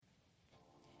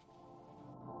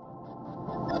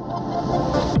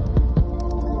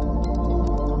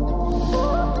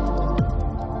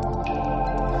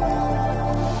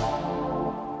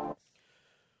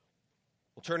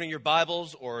Turn in your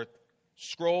Bibles or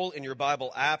scroll in your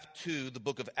Bible app to the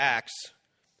book of Acts,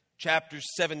 chapter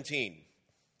 17.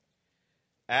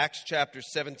 Acts chapter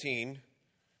 17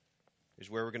 is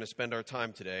where we're going to spend our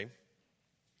time today.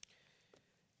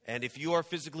 And if you are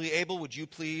physically able, would you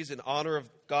please, in honor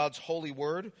of God's holy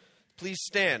word, please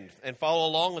stand and follow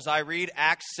along as I read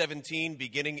Acts 17,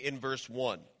 beginning in verse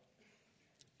 1.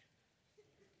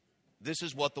 This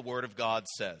is what the word of God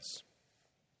says.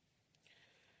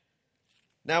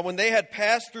 Now, when they had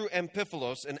passed through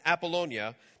Amphipolis and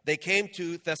Apollonia, they came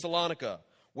to Thessalonica,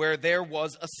 where there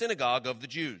was a synagogue of the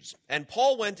Jews. And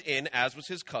Paul went in, as was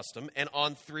his custom, and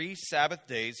on 3 Sabbath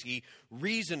days he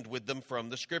reasoned with them from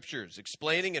the Scriptures,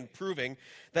 explaining and proving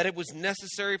that it was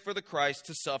necessary for the Christ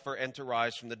to suffer and to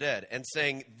rise from the dead, and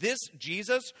saying, "This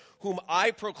Jesus, whom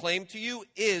I proclaim to you,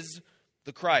 is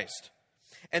the Christ."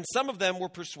 And some of them were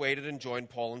persuaded and joined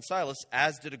Paul and Silas,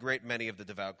 as did a great many of the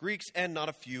devout Greeks and not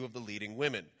a few of the leading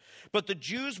women. But the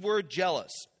Jews were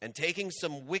jealous, and taking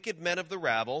some wicked men of the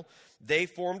rabble, they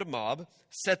formed a mob,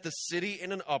 set the city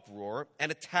in an uproar,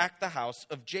 and attacked the house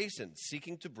of Jason,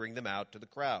 seeking to bring them out to the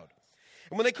crowd.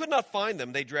 And when they could not find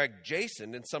them, they dragged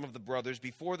Jason and some of the brothers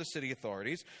before the city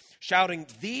authorities, shouting,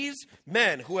 "These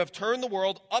men who have turned the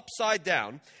world upside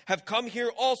down have come here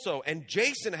also, and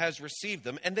Jason has received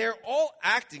them, and they are all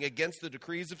acting against the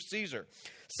decrees of Caesar,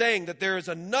 saying that there is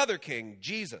another king,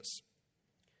 Jesus."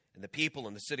 And the people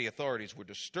and the city authorities were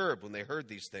disturbed when they heard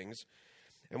these things.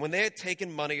 And when they had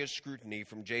taken money as scrutiny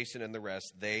from Jason and the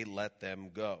rest, they let them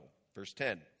go. Verse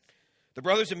 10. The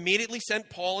brothers immediately sent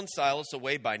Paul and Silas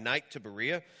away by night to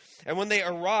Berea, and when they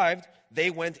arrived, they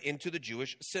went into the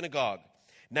Jewish synagogue.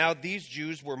 Now these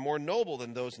Jews were more noble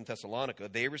than those in Thessalonica.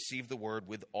 They received the word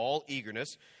with all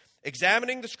eagerness,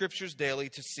 examining the Scriptures daily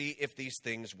to see if these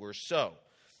things were so.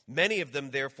 Many of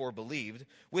them therefore believed,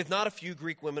 with not a few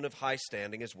Greek women of high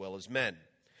standing as well as men.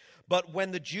 But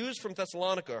when the Jews from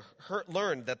Thessalonica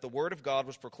learned that the word of God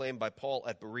was proclaimed by Paul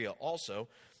at Berea also,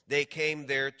 they came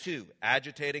there too,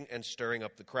 agitating and stirring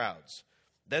up the crowds.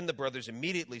 Then the brothers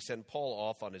immediately sent Paul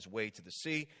off on his way to the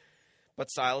sea,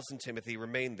 but Silas and Timothy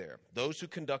remained there. Those who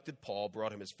conducted Paul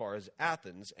brought him as far as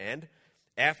Athens, and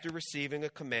after receiving a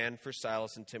command for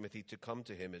Silas and Timothy to come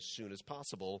to him as soon as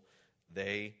possible,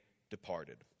 they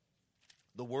departed.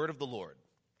 The word of the Lord.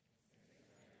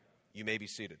 You may be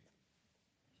seated.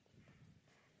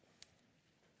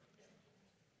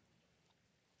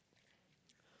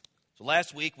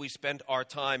 Last week, we spent our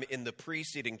time in the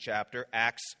preceding chapter,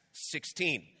 Acts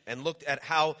 16, and looked at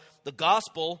how the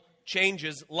gospel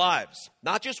changes lives.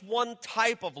 Not just one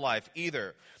type of life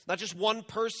either. Not just one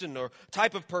person or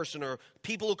type of person or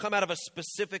people who come out of a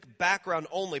specific background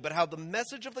only, but how the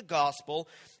message of the gospel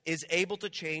is able to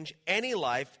change any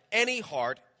life, any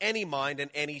heart, any mind, and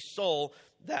any soul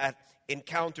that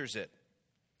encounters it.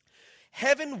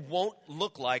 Heaven won't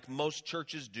look like most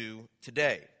churches do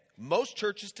today. Most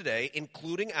churches today,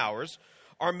 including ours,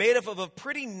 are made up of a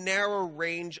pretty narrow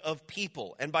range of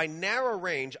people. And by narrow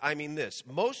range, I mean this.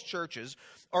 Most churches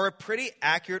are a pretty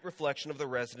accurate reflection of the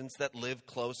residents that live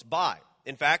close by.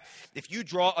 In fact, if you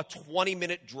draw a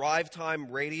 20-minute drive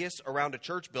time radius around a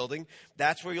church building,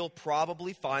 that's where you'll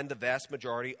probably find the vast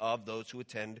majority of those who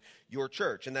attend your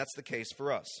church. And that's the case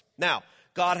for us. Now,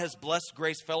 God has blessed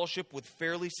Grace Fellowship with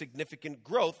fairly significant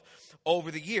growth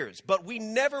over the years. But we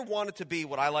never wanted to be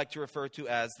what I like to refer to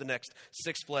as the next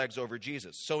Six Flags Over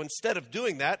Jesus. So instead of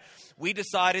doing that, we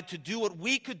decided to do what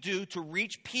we could do to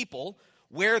reach people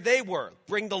where they were,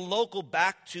 bring the local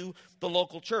back to the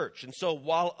local church. And so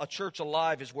while a church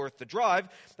alive is worth the drive,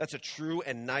 that's a true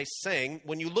and nice saying.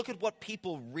 When you look at what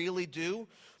people really do,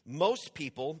 most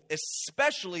people,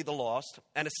 especially the lost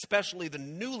and especially the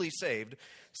newly saved,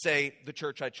 say the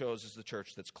church I chose is the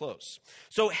church that's close.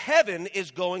 So heaven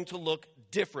is going to look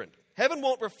different. Heaven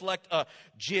won't reflect a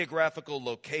geographical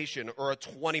location or a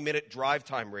 20-minute drive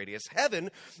time radius. Heaven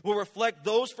will reflect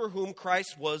those for whom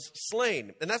Christ was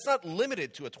slain. And that's not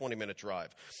limited to a 20-minute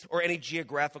drive or any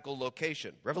geographical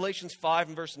location. Revelations 5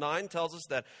 and verse 9 tells us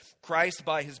that Christ,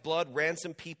 by his blood,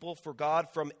 ransomed people for God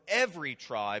from every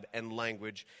tribe and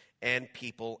language and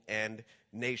people and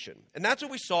nation. And that's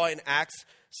what we saw in Acts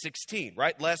 16,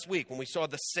 right? Last week, when we saw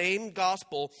the same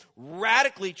gospel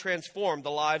radically transform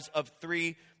the lives of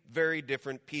three very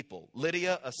different people.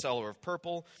 Lydia, a seller of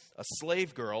purple, a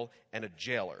slave girl, and a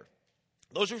jailer.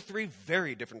 Those are three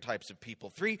very different types of people.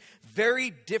 Three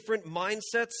very different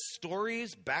mindsets,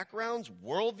 stories, backgrounds,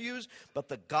 worldviews, but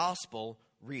the gospel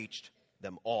reached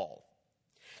them all.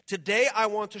 Today, I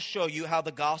want to show you how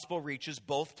the gospel reaches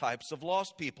both types of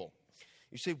lost people.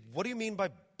 You say, what do you mean by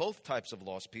both types of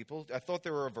lost people? I thought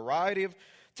there were a variety of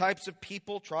types of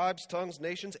people, tribes, tongues,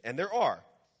 nations, and there are.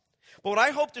 But what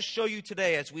I hope to show you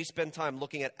today as we spend time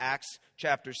looking at Acts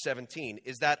chapter 17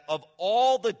 is that of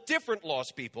all the different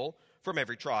lost people from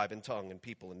every tribe and tongue and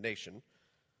people and nation,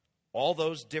 all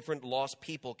those different lost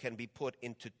people can be put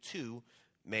into two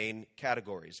main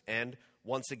categories. And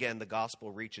once again, the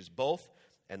gospel reaches both,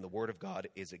 and the word of God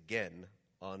is again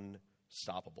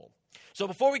unstoppable. So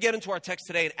before we get into our text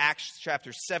today in Acts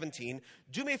chapter 17,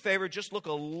 do me a favor, just look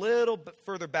a little bit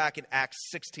further back in Acts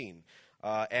 16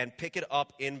 and pick it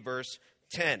up in verse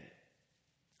 10.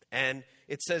 And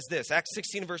it says this, Acts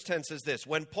 16 verse 10 says this,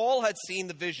 when Paul had seen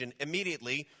the vision,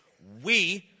 immediately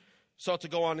we sought to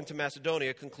go on into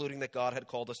Macedonia, concluding that God had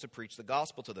called us to preach the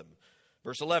gospel to them.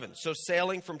 Verse 11, so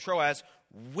sailing from Troas,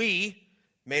 we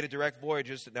made a direct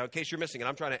voyage. Now, in case you're missing it,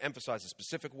 I'm trying to emphasize a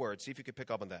specific word. See if you can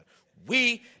pick up on that.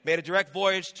 We made a direct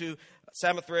voyage to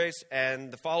Samothrace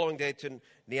and the following day to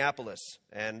Neapolis.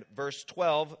 And verse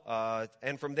 12,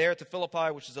 and from there to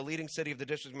Philippi, which is a leading city of the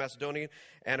district of Macedonia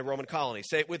and a Roman colony.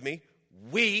 Say it with me.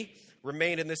 We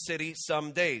remained in this city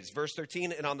some days. Verse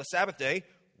 13, and on the Sabbath day,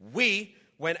 we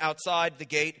went outside the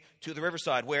gate to the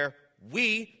riverside, where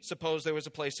we supposed there was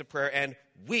a place of prayer, and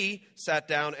we sat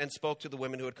down and spoke to the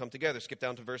women who had come together. Skip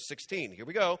down to verse 16. Here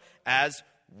we go. As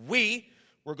we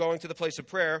were going to the place of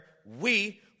prayer,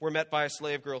 we were met by a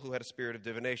slave girl who had a spirit of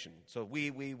divination. So we.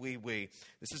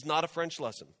 This is not a French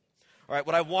lesson. All right,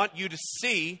 what I want you to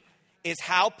see is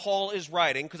how Paul is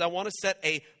writing, because I want to set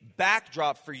a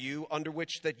backdrop for you under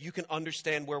which that you can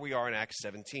understand where we are in Acts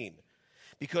 17.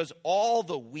 Because all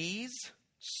the we's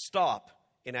stop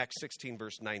in Acts 16,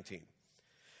 verse 19.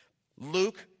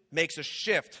 Luke makes a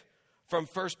shift from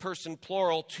first person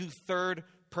plural to third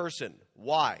person.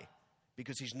 Why?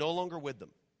 Because he's no longer with them.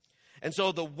 And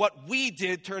so what we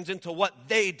did turns into what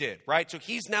they did, right? So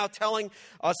he's now telling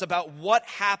us about what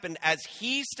happened as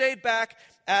he stayed back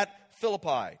at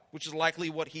Philippi, which is likely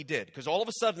what he did. Because all of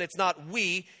a sudden it's not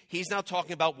we, he's now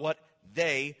talking about what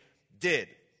they did.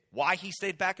 Why he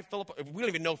stayed back at Philippi, we don't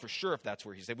even know for sure if that's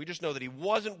where he stayed. We just know that he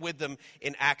wasn't with them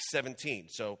in Acts 17.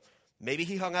 So maybe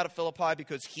he hung out at Philippi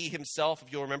because he himself,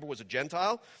 if you'll remember, was a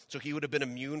Gentile. So he would have been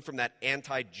immune from that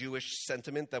anti-Jewish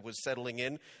sentiment that was settling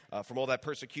in from all that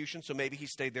persecution. So maybe he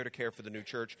stayed there to care for the new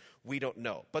church. We don't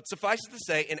know. But suffice it to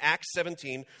say, in Acts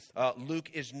 17,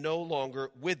 Luke is no longer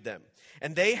with them.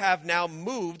 And they have now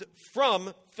moved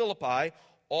from Philippi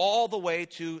all the way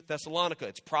to Thessalonica.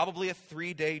 It's probably a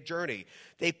 3-day journey.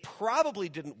 They probably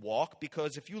didn't walk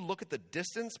because if you look at the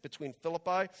distance between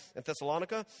Philippi and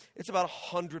Thessalonica, it's about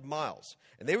 100 miles.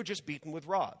 And they were just beaten with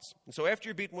rods. And so after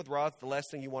you're beaten with rods, the last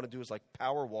thing you want to do is like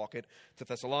power walk it to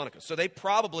Thessalonica. So they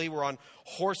probably were on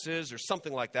horses or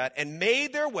something like that and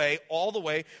made their way all the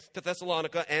way to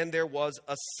Thessalonica, and there was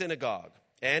a synagogue.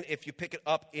 And if you pick it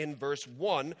up in verse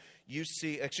 1, you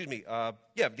see, the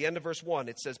end of verse 1,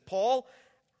 it says,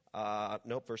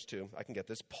 verse 2, I can get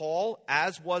this. Paul,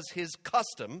 as was his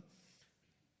custom,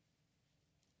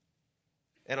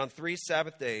 and on 3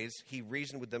 Sabbath days, he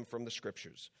reasoned with them from the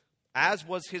scriptures. As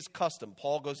was his custom,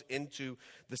 Paul goes into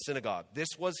the synagogue.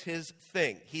 This was his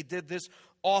thing. He did this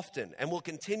often, and we'll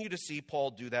continue to see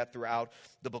Paul do that throughout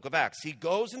the book of Acts. He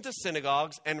goes into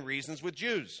synagogues and reasons with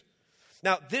Jews.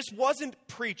 Now, this wasn't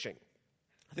preaching.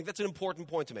 I think that's an important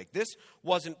point to make. This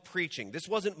wasn't preaching. This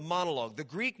wasn't monologue. The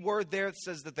Greek word there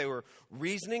says that they were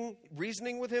reasoning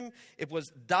with him. It was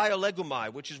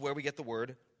dialegomai, which is where we get the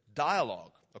word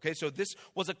dialogue. Okay, so this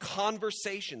was a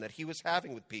conversation that he was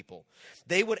having with people.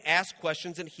 They would ask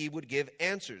questions and he would give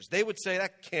answers. They would say,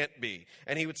 that can't be.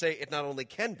 And he would say, it not only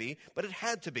can be, but it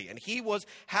had to be. And he was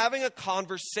having a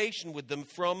conversation with them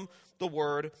from the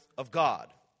word of God.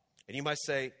 And you might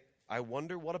say, I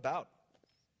wonder what about?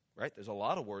 Right? There's a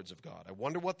lot of words of God. I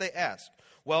wonder what they asked.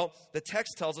 Well, the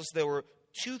text tells us there were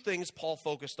 2 things Paul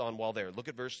focused on while there. Look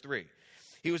at verse 3.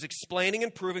 He was explaining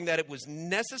and proving that it was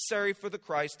necessary for the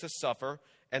Christ to suffer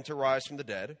and to rise from the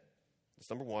dead. That's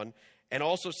number 1. And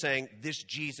also saying, this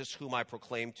Jesus whom I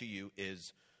proclaim to you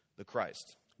is the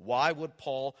Christ. Why would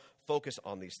Paul focus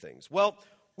on these things? Well,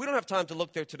 we don't have time to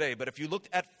look there today, but if you looked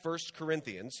at 1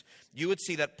 Corinthians, you would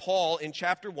see that Paul in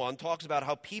chapter 1 talks about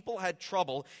how people had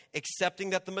trouble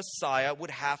accepting that the Messiah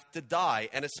would have to die,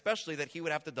 and especially that he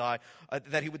would have to die,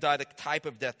 that he would die the type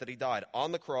of death that he died,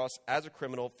 on the cross as a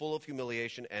criminal, full of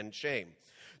humiliation and shame.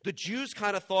 The Jews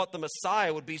kind of thought the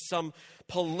Messiah would be some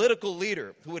political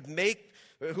leader who would make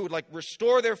who would like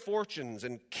restore their fortunes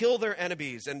and kill their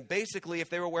enemies. And basically,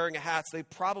 if they were wearing hats, they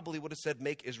probably would have said,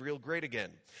 make Israel great again.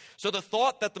 So the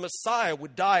thought that the Messiah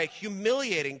would die a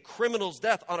humiliating criminal's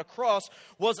death on a cross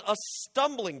was a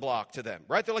stumbling block to them,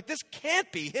 right? They're like, this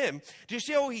can't be him. Do you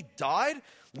see how he died?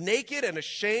 Naked and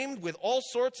ashamed with all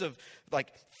sorts of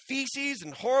like feces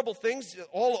and horrible things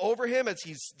all over him as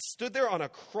he stood there on a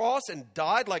cross and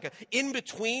died like in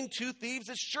between two thieves.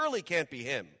 This surely can't be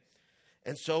him.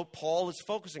 And so Paul is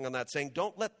focusing on that, saying,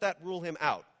 don't let that rule him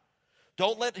out.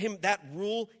 Don't let that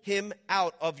rule him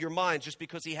out of your mind just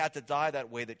because he had to die that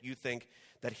way that you think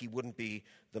that he wouldn't be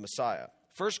the Messiah.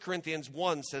 1 Corinthians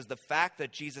 1 says the fact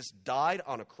that Jesus died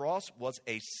on a cross was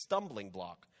a stumbling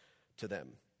block to them,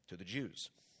 to the Jews.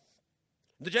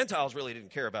 The Gentiles really didn't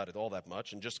care about it all that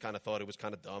much and just kind of thought it was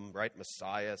kind of dumb, right?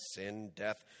 Messiah, sin,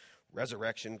 death,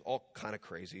 resurrection, all kind of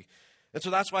crazy. And so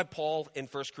that's why Paul in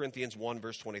 1 Corinthians 1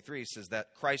 verse 23 says that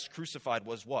Christ crucified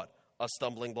was what? A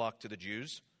stumbling block to the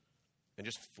Jews and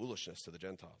just foolishness to the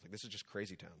Gentiles. Like, this is just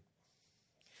crazy town.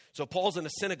 So Paul's in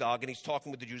a synagogue and he's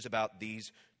talking with the Jews about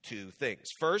these two things.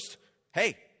 First,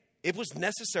 hey, it was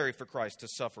necessary for Christ to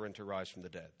suffer and to rise from the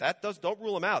dead. Don't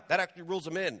rule him out. That actually rules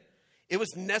him in. It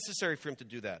was necessary for him to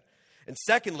do that. And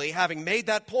secondly, having made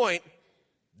that point,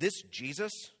 this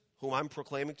Jesus, whom I'm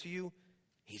proclaiming to you,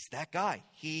 he's that guy.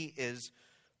 He is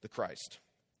the Christ.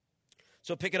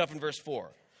 So pick it up in verse 4.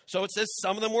 So it says,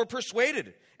 some of them were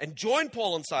persuaded and joined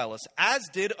Paul and Silas, as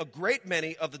did a great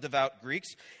many of the devout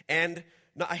Greeks, and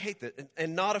I hate that,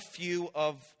 and not a few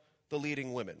of the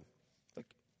leading women. Like,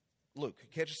 Luke,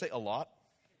 can't you say a lot?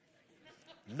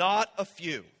 Not a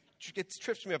few. It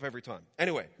trips me up every time.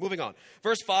 Anyway, moving on.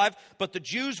 Verse 5, but the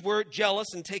Jews were jealous,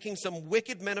 and taking some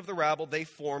wicked men of the rabble, they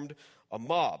formed a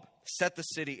mob, set the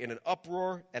city in an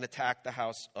uproar, and attacked the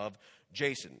house of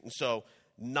Jason. And so,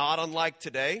 not unlike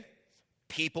today,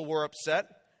 people were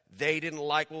upset. They didn't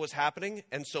like what was happening.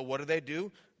 And so what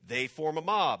do? They form a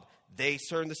mob. They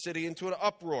turn the city into an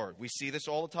uproar. We see this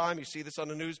all the time. You see this on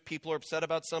the news. People are upset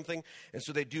about something, and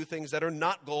so they do things that are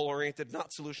not goal-oriented,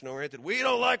 not solution-oriented. We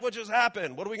don't like what just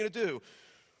happened. What are we going to do?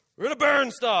 We're going to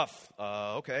burn stuff.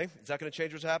 Okay. Is that going to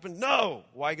change what's happened? No.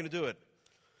 Why are you going to do it?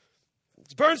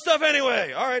 Let's burn stuff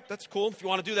anyway. All right, that's cool if you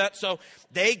want to do that. So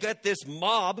they get this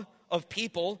mob of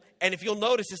people, and if you'll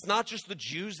notice, it's not just the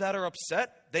Jews that are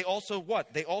upset. They also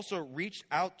what? They also reached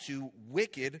out to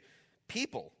wicked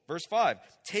people. Verse 5,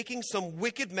 taking some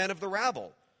wicked men of the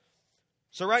rabble.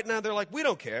 So right now they're like, we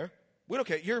don't care. We don't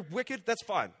care. You're wicked? That's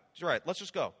fine. It's all right. Let's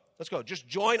just go. Let's go. Just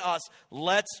join us.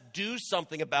 Let's do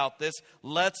something about this.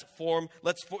 Let's form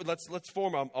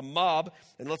a mob,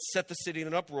 and let's set the city in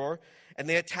an uproar. And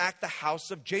they attack the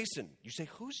house of Jason. You say,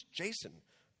 who's Jason?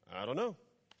 I don't know.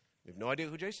 We have no idea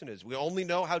who Jason is. We only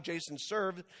know how Jason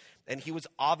served, and he was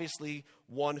obviously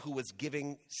one who was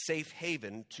giving safe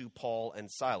haven to Paul and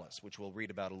Silas, which we'll read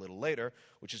about a little later,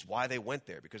 which is why they went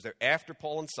there, because they're after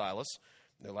Paul and Silas.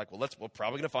 And they're like, we're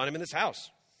probably going to find him in this house.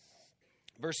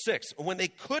 Verse 6, when they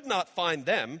could not find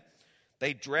them,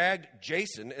 they dragged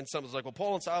Jason, and someone's like, well,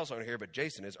 Paul and Silas aren't here, but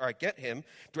Jason is. All right, get him.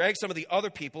 Drag some of the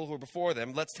other people who are before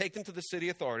them. Let's take them to the city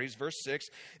authorities. Verse 6,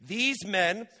 these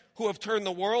men who have turned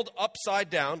the world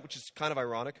upside down, which is kind of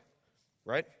ironic,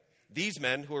 right? These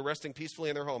men who are resting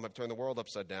peacefully in their home have turned the world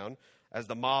upside down as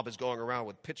the mob is going around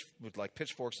with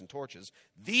pitchforks and torches.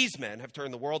 These men have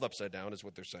turned the world upside down is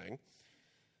what they're saying.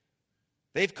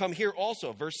 They've come here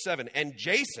also, verse 7, and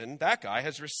Jason, that guy,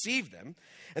 has received them,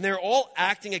 and they're all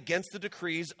acting against the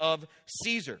decrees of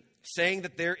Caesar, saying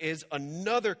that there is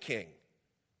another king,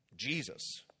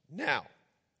 Jesus. Now,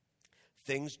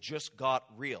 things just got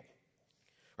real,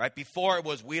 right? Before it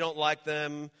was, we don't like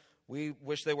them, we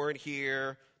wish they weren't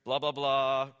here, blah, blah,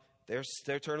 blah.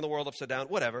 They're turning the world upside down,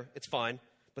 whatever, it's fine.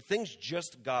 But things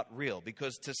just got real,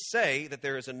 because to say that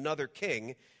there is another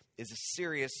king is a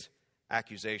serious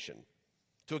accusation.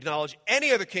 To acknowledge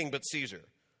any other king but Caesar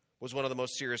was one of the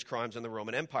most serious crimes in the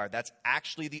Roman Empire. That's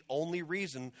actually the only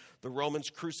reason the Romans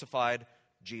crucified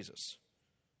Jesus.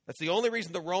 That's the only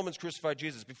reason the Romans crucified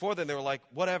Jesus. Before then, they were like,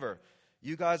 whatever.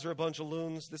 You guys are a bunch of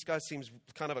loons. This guy seems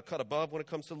kind of a cut above when it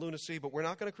comes to lunacy, but we're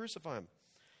not going to crucify him.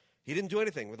 He didn't do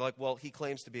anything. We're like, well, he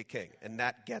claims to be a king. And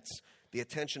that gets the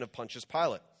attention of Pontius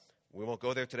Pilate. We won't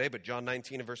go there today, but John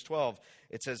 19 and verse 12,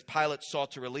 it says, Pilate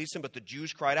sought to release him, but the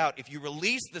Jews cried out, if you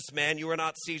release this man, you are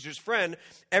not Caesar's friend.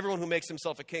 Everyone who makes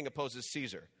himself a king opposes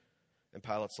Caesar. And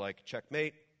Pilate's like,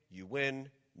 checkmate, you win.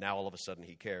 Now all of a sudden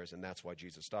he cares, and that's why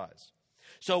Jesus dies.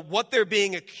 So what they're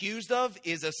being accused of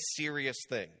is a serious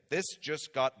thing. This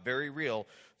just got very real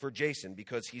for Jason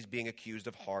because he's being accused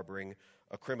of harboring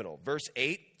a criminal. Verse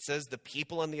 8 says the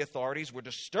people and the authorities were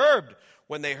disturbed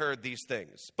when they heard these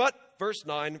things. But verse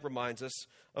 9 reminds us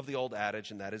of the old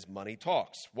adage, and that is money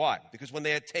talks. Why? Because when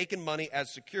they had taken money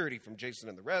as security from Jason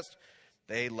and the rest,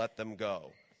 they let them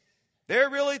go. They're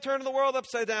really turning the world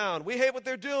upside down. We hate what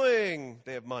they're doing.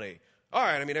 They have money. All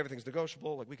right, everything's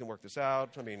negotiable. Like, we can work this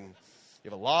out. You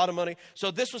have a lot of money.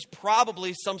 So this was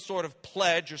probably some sort of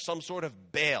pledge or some sort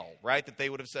of bail, right? That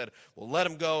they would have said, well, let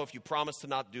them go if you promise to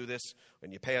not do this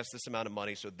and you pay us this amount of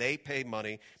money. So they pay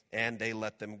money and they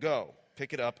let them go.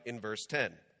 Pick it up in verse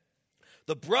 10.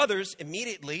 The brothers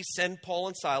immediately send Paul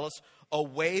and Silas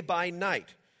away by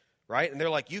night, right? And they're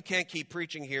like, you can't keep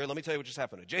preaching here. Let me tell you what just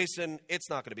happened to Jason. It's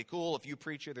not going to be cool. If you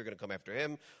preach here, they're going to come after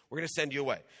him. We're going to send you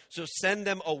away. So send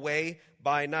them away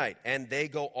by night. And they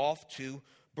go off to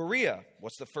Berea.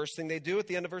 What's the first thing they do at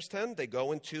the end of verse 10? They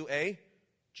go into a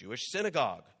Jewish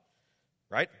synagogue,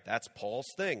 right? That's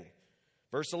Paul's thing.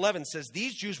 Verse 11 says,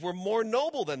 these Jews were more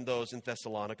noble than those in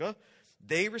Thessalonica.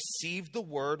 They received the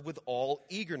word with all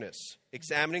eagerness,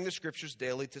 examining the scriptures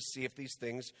daily to see if these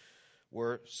things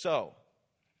were so.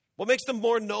 What makes them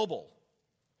more noble?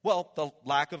 Well, the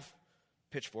lack of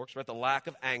pitchforks, right? The lack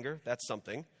of anger, that's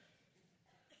something.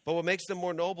 But what makes them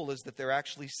more noble is that they're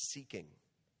actually seeking.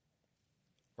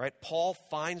 Right? Paul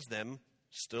finds them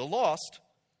still lost,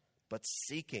 but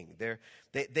seeking.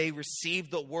 They receive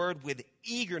the word with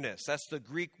eagerness. That's the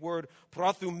Greek word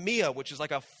prothumia, which is like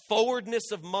a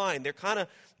forwardness of mind.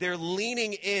 They're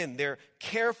leaning in. They're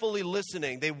carefully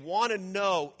listening. They want to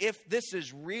know if this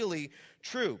is really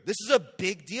true. This is a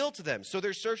big deal to them. So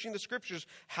they're searching the scriptures.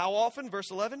 How often? Verse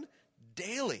 11?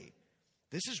 Daily.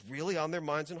 This is really on their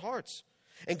minds and hearts.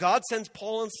 And God sends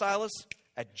Paul and Silas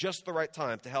at just the right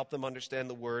time to help them understand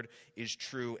the word is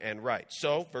true and right.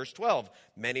 So, verse 12,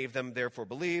 many of them therefore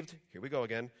believed, here we go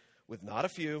again, with not a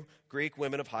few, Greek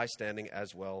women of high standing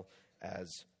as well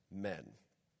as men.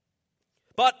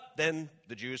 But then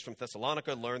the Jews from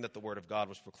Thessalonica learned that the word of God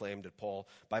was proclaimed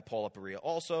by Paul at Berea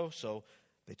also, so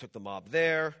they took the mob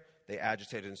there, they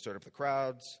agitated and stirred up the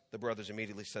crowds. The brothers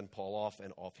immediately send Paul off,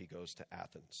 and off he goes to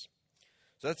Athens.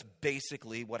 So that's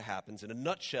basically what happens in a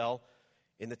nutshell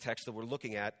in the text that we're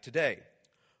looking at today.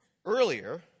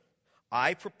 Earlier,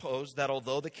 I proposed that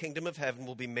although the kingdom of heaven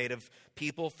will be made of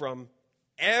people from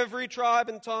every tribe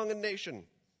and tongue and nation,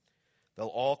 they'll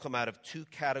all come out of two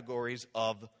categories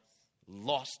of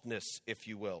lostness, if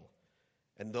you will.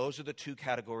 And those are the two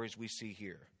categories we see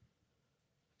here.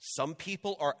 Some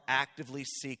people are actively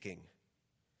seeking,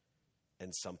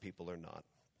 and some people are not.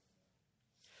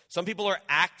 Some people are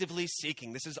actively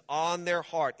seeking. This is on their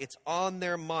heart. It's on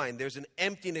their mind. There's an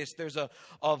emptiness. There's a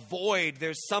void.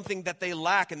 There's something that they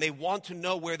lack, and they want to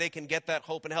know where they can get that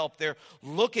hope and help. They're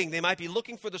looking. They might be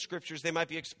looking for the scriptures. They might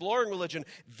be exploring religion.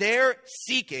 They're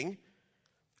seeking.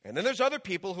 And then there's other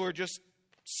people who are just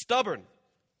stubborn,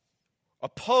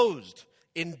 opposed,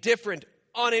 indifferent,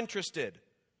 uninterested.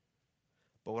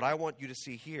 But what I want you to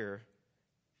see here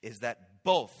is that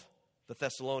both the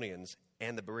Thessalonians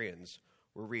and the Bereans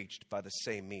were reached by the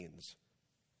same means,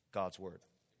 God's word.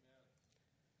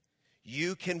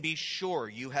 You can be sure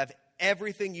you have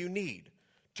everything you need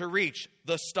to reach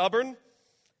the stubborn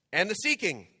and the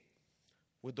seeking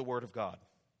with the word of God,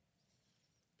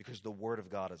 because the word of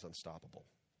God is unstoppable.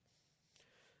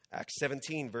 Acts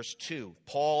 17, verse 2,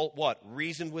 Paul,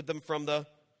 reasoned with them from the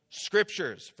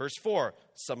scriptures. Verse 4,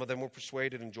 some of them were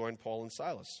persuaded and joined Paul and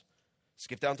Silas.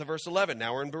 Skip down to verse 11,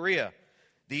 now we're in Berea.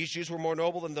 These Jews were more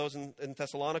noble than those in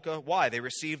Thessalonica. Why? They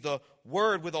received the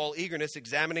word with all eagerness,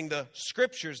 examining the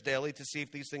scriptures daily to see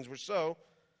if these things were so.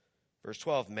 Verse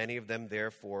 12, many of them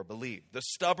therefore believed. The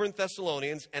stubborn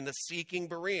Thessalonians and the seeking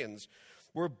Bereans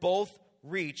were both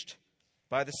reached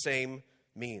by the same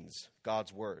means,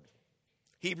 God's word.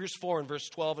 Hebrews 4 and verse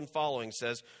 12 and following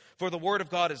says, for the word of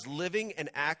God is living and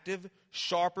active,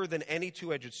 sharper than any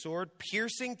two-edged sword,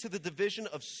 piercing to the division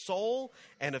of soul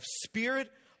and of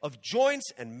spirit, of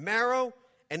joints and marrow,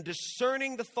 and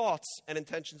discerning the thoughts and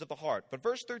intentions of the heart. But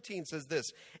verse 13 says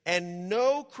this, and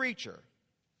no creature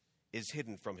is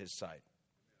hidden from his sight.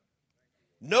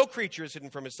 No creature is hidden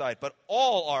from his sight, but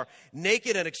all are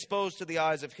naked and exposed to the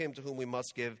eyes of him to whom we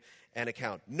must give an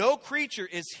account. No creature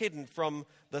is hidden from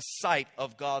the sight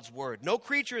of God's word. No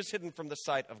creature is hidden from the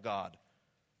sight of God.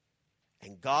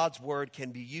 And God's word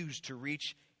can be used to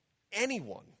reach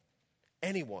anyone,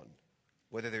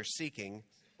 whether they're seeking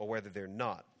or whether they're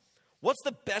not. What's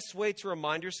the best way to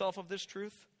remind yourself of this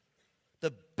truth?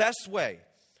 The best way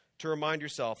to remind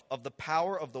yourself of the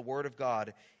power of the Word of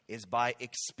God is by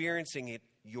experiencing it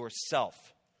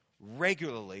yourself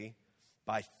regularly,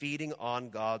 by feeding on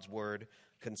God's Word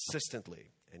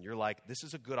consistently. and you're like, this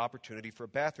is a good opportunity for a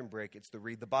bathroom break. It's the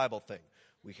read the Bible thing.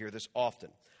 We hear this often.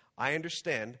 I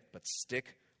understand, but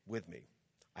stick with me.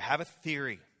 I have a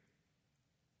theory.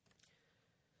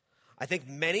 I think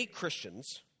many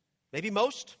Christians, maybe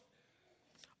most,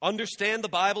 understand the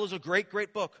Bible is a great,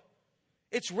 great book.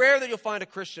 It's rare that you'll find a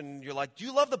Christian and you're like, do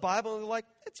you love the Bible? And they're like,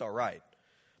 it's all right.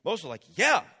 Most are like,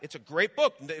 yeah, it's a great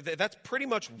book. That's pretty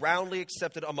much roundly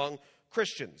accepted among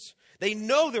Christians. They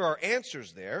know there are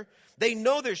answers there. They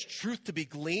know there's truth to be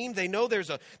gleaned. They know there's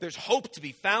hope to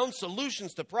be found,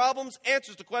 solutions to problems,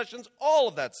 answers to questions, all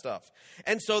of that stuff.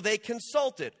 And so they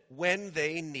consult it when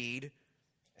they need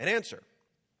an answer.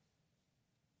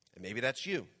 And maybe that's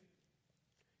you.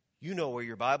 You know where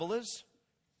your Bible is.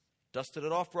 Dusted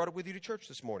it off, brought it with you to church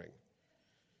this morning.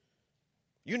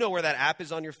 You know where that app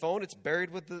is on your phone. It's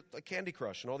buried with the Candy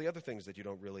Crush and all the other things that you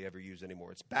don't really ever use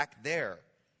anymore. It's back there.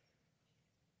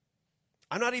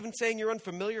 I'm not even saying you're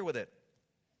unfamiliar with it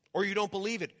or you don't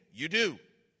believe it. You do.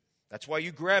 That's why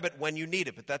you grab it when you need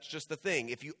it. But that's just the thing.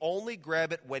 If you only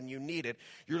grab it when you need it,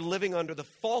 you're living under the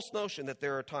false notion that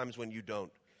there are times when you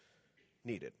don't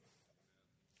need it.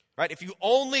 Right? If you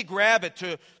only grab it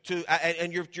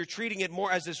and you're treating it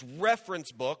more as this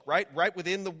reference book, right? Right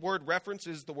within the word reference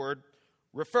is the word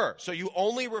refer. So you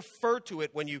only refer to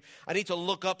it when I need to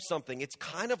look up something. It's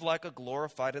kind of like a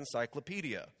glorified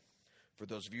encyclopedia. For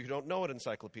those of you who don't know what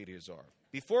encyclopedias are.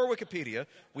 Before Wikipedia,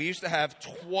 we used to have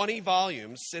 20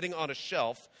 volumes sitting on a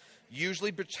shelf,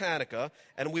 usually Britannica,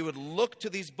 and we would look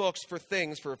to these books for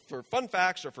things, for fun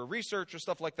facts or for research or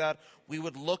stuff like that. We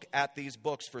would look at these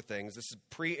books for things. This is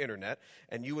pre-internet,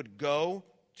 and you would go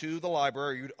to the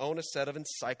library, you'd own a set of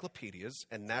encyclopedias,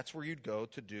 and that's where you'd go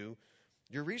to do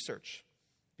your research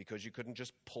because you couldn't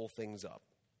just pull things up.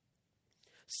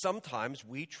 Sometimes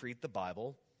we treat the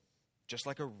Bible just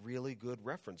like a really good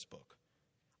reference book.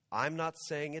 I'm not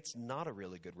saying it's not a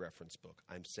really good reference book.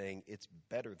 I'm saying it's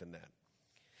better than that.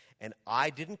 And I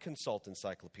didn't consult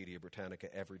Encyclopedia Britannica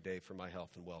every day for my health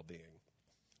and well-being.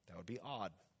 That would be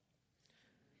odd.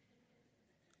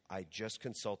 I just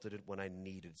consulted it when I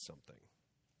needed something.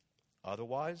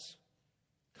 Otherwise,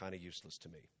 kind of useless to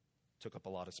me. Took up a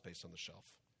lot of space on the shelf.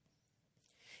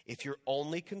 If you're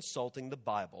only consulting the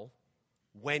Bible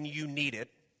when you need it,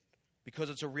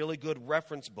 because it's a really good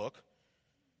reference book,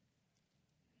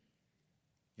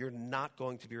 you're not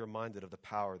going to be reminded of the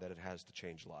power that it has to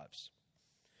change lives.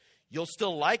 You'll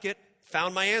still like it.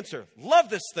 Found my answer. Love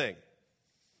this thing.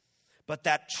 But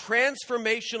that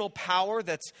transformational power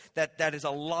that is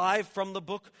alive from the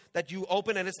book that you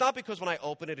open, and it's not because when I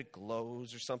open it, it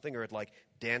glows or something, or it like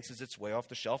dances its way off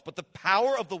the shelf, but the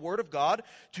power of the Word of God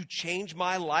to change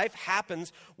my life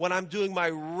happens when I'm doing my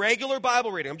regular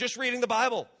Bible reading. I'm just reading the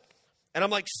Bible. And I'm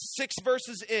like 6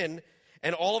 verses in,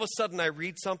 and all of a sudden I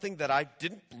read something that I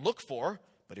didn't look for,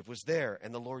 but it was there,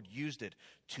 and the Lord used it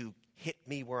to hit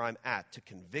me where I'm at, to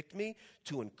convict me,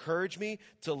 to encourage me,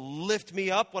 to lift me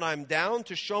up when I'm down,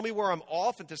 to show me where I'm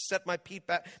off, and to set my feet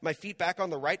back on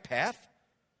the right path.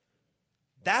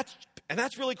 That's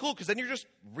really cool, because then you're just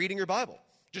reading your Bible,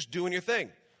 just doing your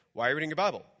thing. Why are you reading your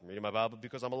Bible? I'm reading my Bible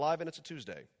because I'm alive and it's a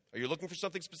Tuesday. Are you looking for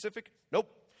something specific?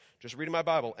 Nope. Just reading my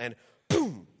Bible, and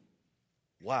boom.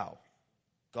 Wow,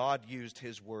 God used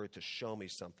His Word to show me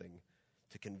something,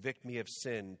 to convict me of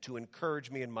sin, to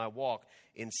encourage me in my walk.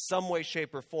 In some way,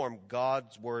 shape, or form,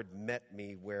 God's Word met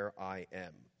me where I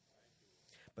am.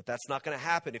 But that's not going to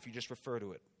happen if you just refer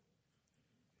to it.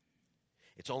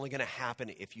 It's only going to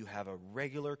happen if you have a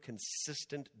regular,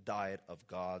 consistent diet of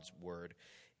God's Word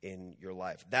in your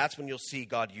life. That's when you'll see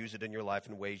God use it in your life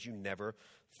in ways you never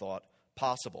thought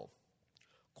possible.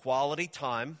 Quality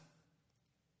time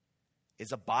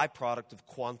is a byproduct of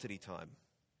quantity time.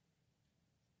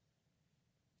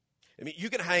 I mean,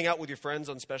 you can hang out with your friends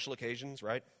on special occasions,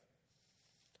 right?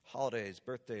 Holidays,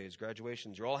 birthdays,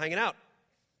 graduations, you're all hanging out.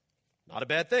 Not a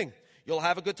bad thing. You'll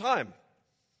have a good time.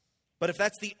 But if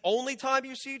that's the only time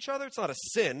you see each other, it's not a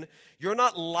sin. You're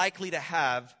not likely to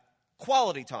have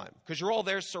quality time because you're all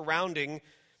there surrounding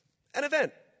an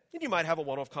event. And you might have a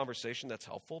one-off conversation that's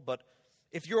helpful, but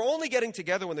if you're only getting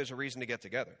together when there's a reason to get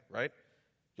together, right?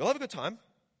 You'll have a good time.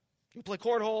 You'll play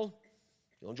cornhole.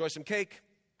 You'll enjoy some cake.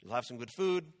 You'll have some good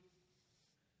food.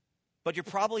 But you're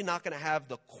probably not going to have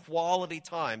the quality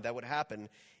time that would happen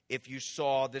if you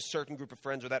saw this certain group of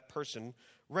friends or that person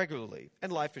regularly.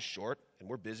 And life is short, and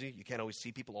we're busy. You can't always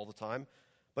see people all the time.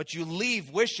 But you leave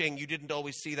wishing you didn't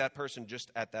always see that person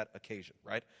just at that occasion,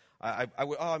 right? I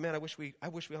wish we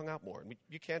hung out more. I mean,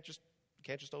 you can't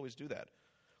just always do that.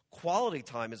 Quality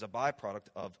time is a byproduct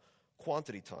of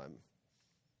quantity time.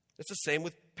 It's the same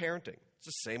with parenting. It's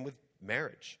the same with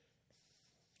marriage.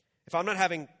 If I'm not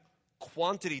having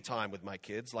quantity time with my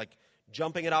kids, like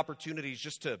jumping at opportunities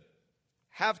just to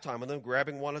have time with them,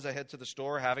 grabbing one as I head to the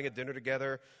store, having a dinner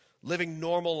together, living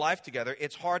normal life together.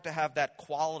 It's hard to have that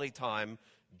quality time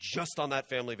just on that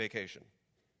family vacation,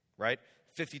 right?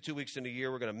 52 weeks in a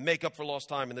year, we're going to make up for lost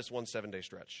time in this one 7-day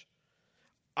stretch.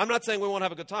 I'm not saying we won't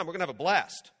have a good time. We're going to have a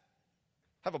blast.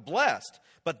 Have a blast.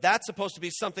 But that's supposed to be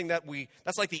something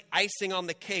that's like the icing on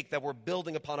the cake that we're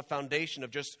building upon a foundation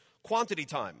of just quantity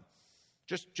time.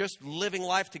 Just living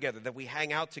life together, that we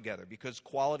hang out together, because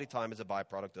quality time is a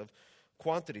byproduct of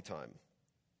quantity time.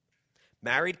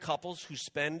 Married couples who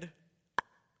spend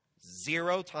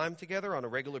 0 time together on a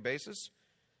regular basis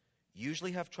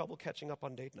usually have trouble catching up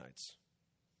on date nights.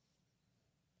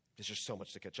 There's just so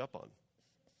much to catch up on.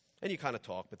 And you kind of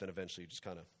talk, but then eventually you just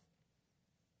kind of...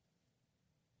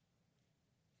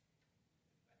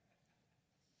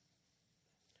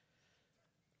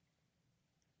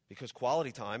 Because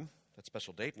quality time, that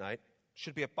special date night,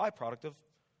 should be a byproduct of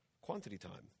quantity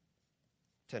time.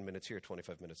 10 minutes here,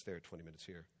 25 minutes there, 20 minutes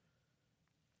here.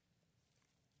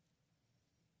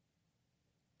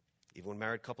 Even when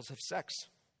married couples have sex,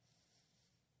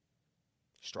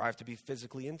 strive to be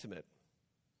physically intimate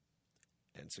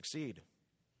and succeed,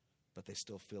 but they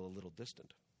still feel a little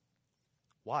distant.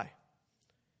 Why?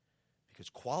 Because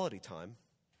quality time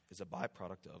is a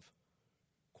byproduct of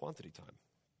quantity time.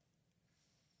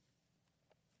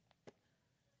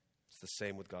 It's the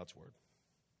same with God's Word.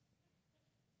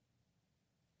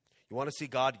 You want to see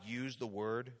God use the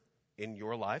Word in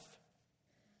your life?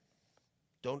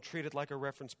 Don't treat it like a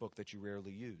reference book that you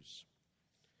rarely use.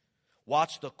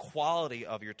 Watch the quality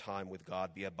of your time with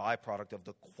God be a byproduct of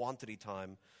the quantity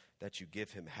time that you give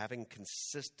Him, having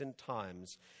consistent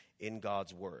times in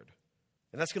God's Word.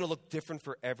 And that's going to look different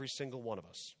for every single one of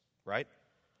us, right?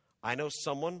 I know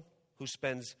someone who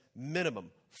spends minimum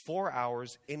 4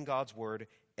 hours in God's Word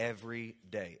every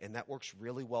day, and that works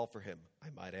really well for him. I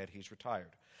might add, he's retired,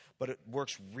 but it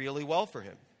works really well for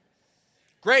him.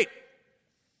 Great.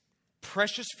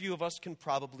 Precious few of us can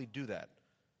probably do that.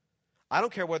 I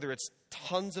don't care whether it's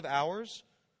tons of hours,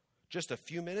 just a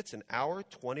few minutes, an hour,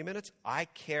 20 minutes. I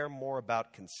care more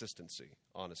about consistency,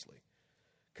 honestly.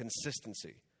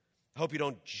 Consistency. I hope you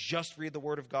don't just read the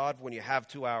Word of God when you have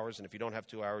 2 hours, and if you don't have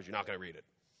 2 hours, you're not going to read it.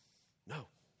 No.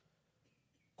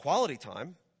 Quality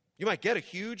time. You might get a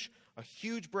huge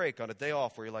break on a day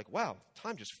off where you're like, wow,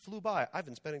 time just flew by. I've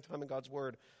been spending time in God's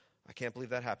Word. I can't believe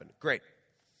that happened. Great.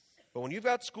 But when you've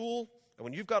got school and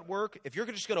when you've got work, if you're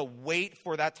just going to wait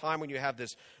for that time when you have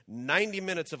this 90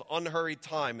 minutes of unhurried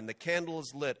time and the candle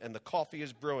is lit and the coffee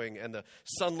is brewing and the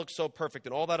sun looks so perfect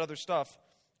and all that other stuff,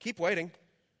 keep waiting.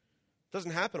 It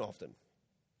doesn't happen often.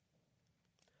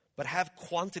 But have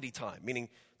quantity time, meaning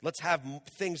let's have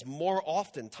things more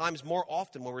often, times more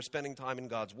often when we're spending time in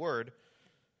God's Word,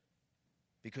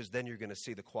 because then you're going to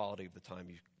see the quality of the time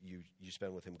you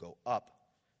spend with Him go up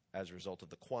as a result of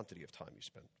the quantity of time you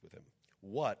spend with Him.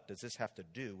 What does this have to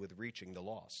do with reaching the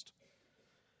lost?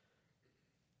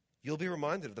 You'll be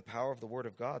reminded of the power of the Word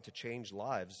of God to change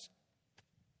lives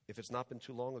if it's not been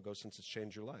too long ago since it's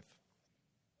changed your life.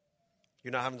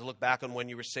 You're not having to look back on when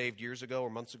you were saved years ago or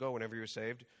months ago, whenever you were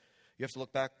saved. You have to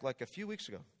look back like a few weeks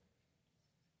ago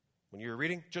when you were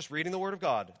just reading the Word of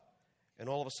God, and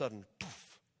all of a sudden,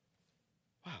 poof,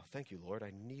 wow, thank you, Lord,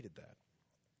 I needed that.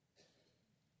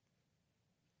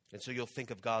 And so you'll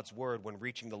think of God's Word when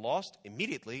reaching the lost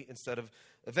immediately instead of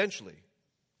eventually,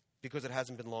 because it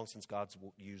hasn't been long since God's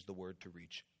used the Word to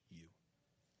reach you.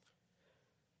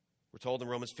 We're told in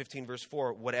Romans 15, verse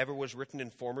 4, whatever was written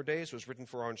in former days was written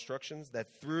for our instructions,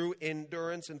 that through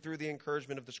endurance and through the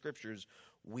encouragement of the Scriptures,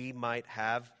 we might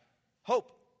have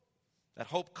hope. That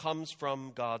hope comes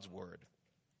from God's Word.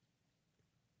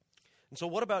 And so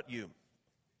what about you?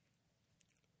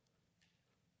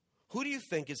 Who do you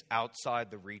think is outside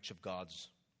the reach of God's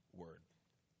Word?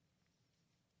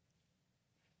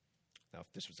 Now,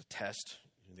 if this was a test,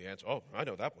 the answer, oh, I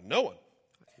know that one. No one.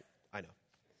 I know.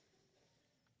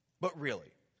 But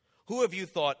really, who have you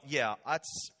thought, yeah,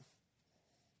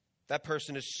 that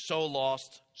person is so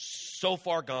lost, so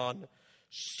far gone,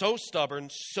 so stubborn,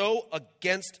 so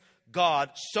against God,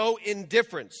 so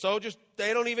indifferent, so just,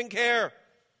 they don't even care,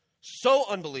 so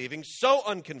unbelieving, so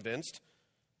unconvinced,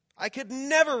 I could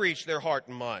never reach their heart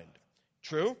and mind.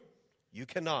 True? You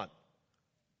cannot.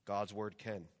 God's Word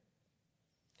can.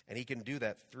 And He can do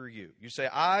that through you. You say,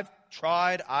 I've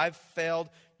tried, I've failed.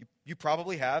 You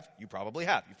probably have. You probably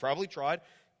have. You've probably tried.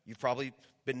 You've probably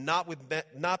been not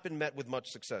been met with much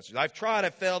success. I've tried,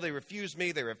 I've failed, they refuse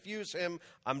me, they refuse Him,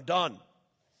 I'm done.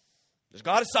 Because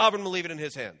God is sovereign, we'll leave it in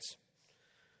His hands.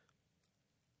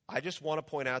 I just want to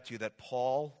point out to you that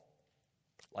Paul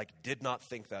did not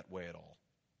think that way at all.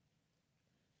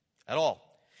 At all.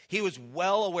 He was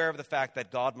well aware of the fact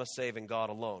that God must save and God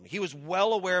alone. He was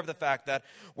well aware of the fact that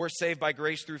we're saved by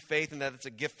grace through faith and that it's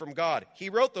a gift from God. He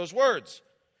wrote those words.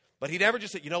 But he never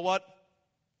just said, you know what?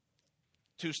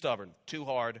 Too stubborn, too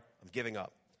hard, I'm giving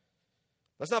up.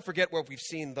 Let's not forget what we've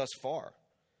seen thus far.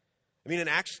 I mean, in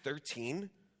Acts 13,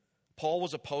 Paul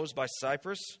was opposed by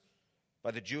Cyprus,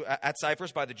 by the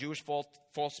Jewish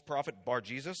false prophet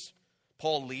Bar-Jesus.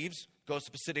 Paul leaves, goes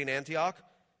to Pisidian Antioch.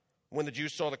 When the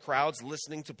Jews saw the crowds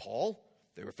listening to Paul,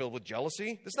 they were filled with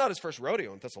jealousy. This is not his first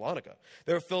rodeo in Thessalonica.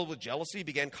 They were filled with jealousy,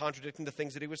 began contradicting the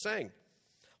things that he was saying.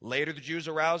 Later, the Jews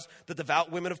aroused the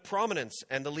devout women of prominence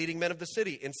and the leading men of the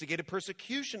city, instigated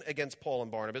persecution against Paul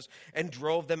and Barnabas, and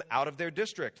drove them out of their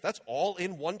district. That's all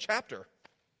in one chapter.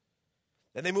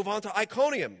 Then they move on to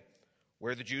Iconium,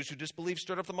 where the Jews who disbelieved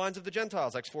stirred up the minds of the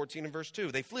Gentiles, Acts 14 and verse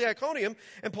 2. They flee Iconium,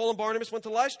 and Paul and Barnabas went to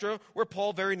Lystra, where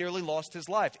Paul very nearly lost his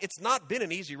life. It's not been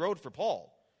an easy road for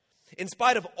Paul. In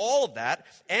spite of all of that,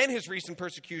 and his recent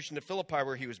persecution at Philippi,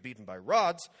 where he was beaten by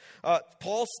rods,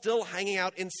 Paul's still hanging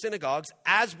out in synagogues,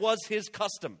 as was his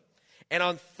custom. And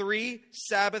on 3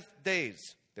 Sabbath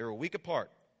days, they were a week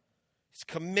apart, he's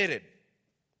committed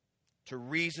to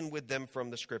reason with them from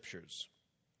the Scriptures.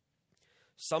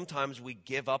 Sometimes we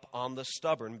give up on the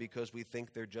stubborn because we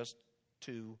think they're just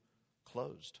too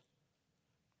closed.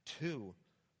 Too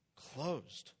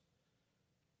closed.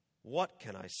 What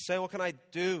can I say? What can I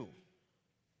do?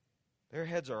 Their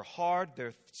heads are hard.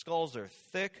 Their skulls are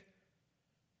thick.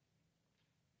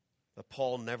 But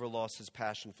Paul never lost his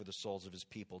passion for the souls of his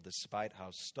people, despite how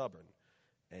stubborn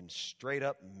and straight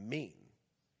up mean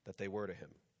that they were to him.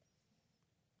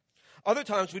 Other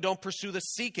times we don't pursue the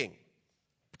seeking,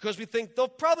 because we think they'll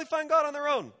probably find God on their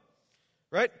own,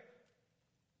 right?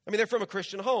 I mean, they're from a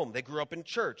Christian home. They grew up in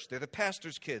church. They're the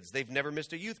pastor's kids. They've never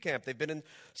missed a youth camp. They've been in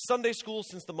Sunday school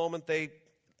since the moment they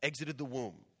exited the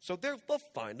womb. So they'll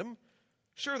find them.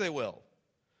 Sure they will.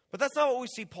 But that's not what we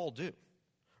see Paul do,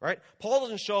 right? Paul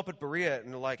doesn't show up at Berea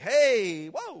and they're like, hey,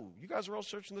 whoa, you guys are all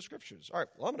searching the Scriptures. All right,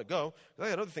 well, I'm going to go. I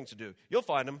got other things to do. You'll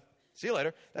find them. See you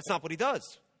later. That's not what he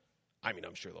does. I mean,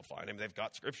 I'm sure they'll find him. They've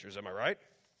got Scriptures, am I right?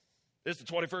 It's the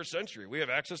 21st century. We have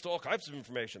access to all types of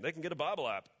information. They can get a Bible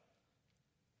app.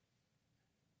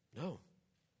 No.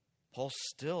 Paul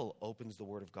still opens the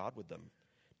Word of God with them.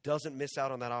 Doesn't miss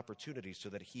out on that opportunity so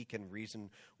that he can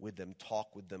reason with them,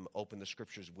 talk with them, open the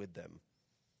Scriptures with them.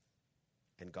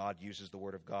 And God uses the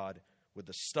Word of God with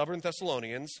the stubborn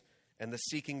Thessalonians and the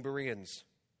seeking Bereans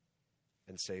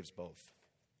and saves both.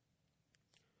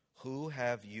 Who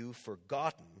have you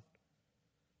forgotten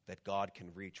that God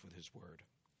can reach with His Word?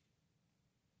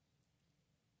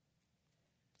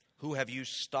 Who have you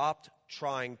stopped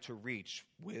trying to reach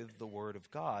with the Word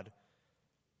of God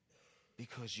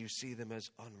because you see them as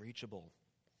unreachable?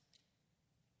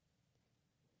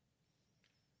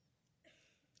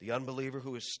 The unbeliever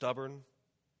who is stubborn,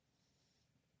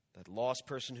 that lost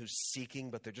person who's seeking,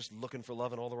 but they're just looking for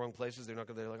love in all the wrong places. They're like,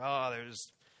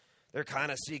 they're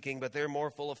kind of seeking, but they're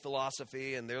more full of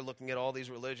philosophy, and they're looking at all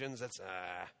these religions. That's,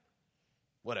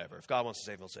 whatever. If God wants to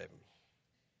save him, he'll save him.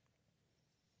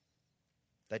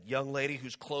 That young lady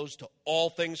who's closed to all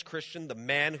things Christian, the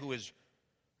man who is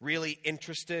really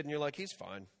interested, and you're like, he's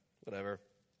fine, whatever.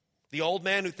 The old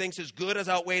man who thinks his good has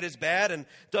outweighed his bad and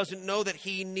doesn't know that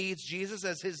he needs Jesus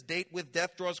as his date with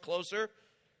death draws closer.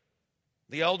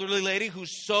 The elderly lady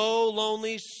who's so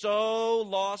lonely, so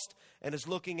lost, and is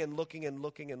looking and looking and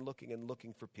looking and looking and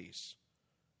looking for peace.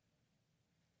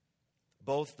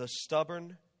 Both the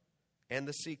stubborn and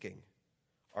the seeking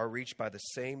are reached by the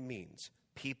same means.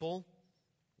 People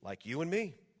like you and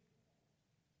me,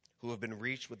 who have been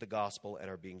reached with the gospel and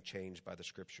are being changed by the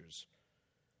Scriptures,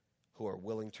 who are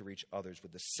willing to reach others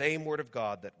with the same Word of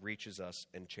God that reaches us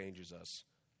and changes us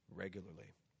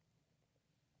regularly.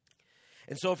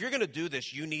 And so if you're going to do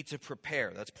this, you need to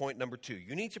prepare. That's point number 2.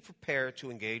 You need to prepare to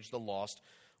engage the lost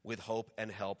with hope and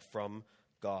help from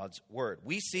God's Word.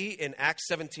 We see in Acts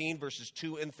 17, verses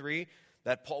 2 and 3,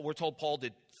 that we're told Paul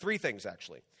did 3 things,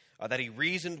 actually. That he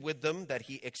reasoned with them, that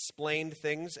he explained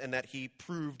things, and that he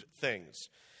proved things.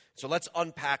 So let's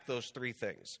unpack those 3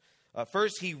 things.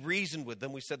 First, he reasoned with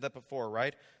them. We said that before,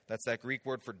 right? That's that Greek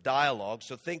word for dialogue.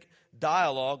 So think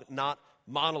dialogue, not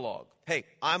monologue. Hey,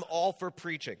 I'm all for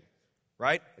preaching,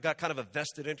 right? I got kind of a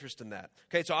vested interest in that.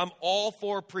 Okay, so I'm all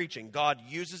for preaching. God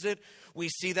uses it. We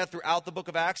see that throughout the book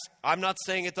of Acts. I'm not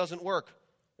saying it doesn't work.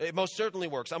 It most certainly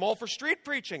works. I'm all for street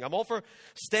preaching. I'm all for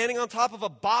standing on top of a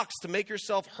box to make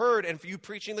yourself heard and for you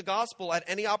preaching the gospel at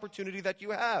any opportunity that you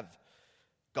have.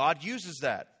 God uses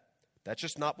that. That's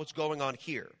just not what's going on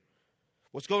here.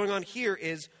 What's going on here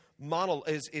is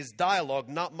is dialogue,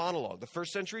 not monologue. The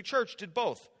first century church did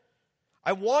both.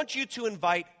 I want you to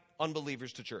invite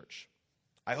unbelievers to church.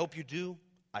 I hope you do.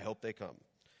 I hope they come.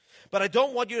 But I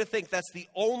don't want you to think that's the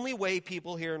only way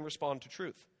people hear and respond to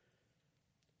truth.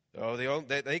 Oh,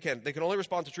 they can only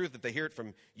respond to truth if they hear it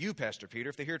from you, Pastor Peter,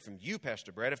 if they hear it from you,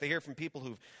 Pastor Brad, if they hear it from people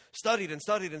who've studied and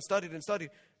studied and studied and studied.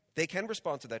 They can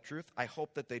respond to that truth. I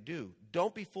hope that they do.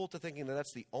 Don't be fooled to thinking that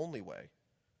that's the only way,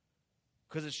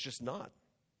 because it's just not.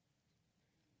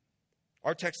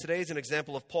 Our text today is an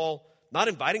example of Paul not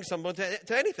inviting someone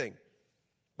to anything,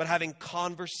 but having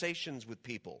conversations with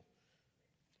people.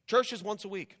 Churches once a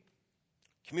week.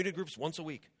 Community groups once a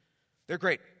week. They're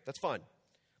great. That's fine.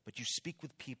 But you speak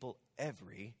with people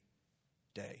every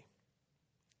day.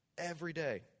 Every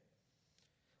day.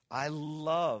 I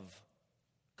love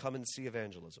come and see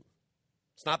evangelism.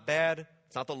 It's not bad.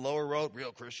 It's not the lower road,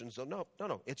 real Christians. No.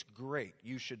 It's great.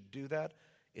 You should do that.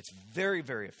 It's very,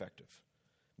 very effective.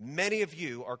 Many of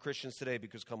you are Christians today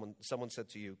because someone said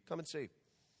to you, come and see.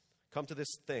 Come to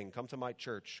this thing. Come to my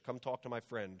church. Come talk to my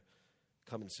friend.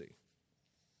 Come and see.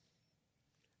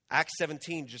 Acts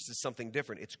 17 just is something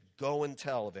different. It's go and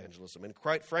tell evangelism. And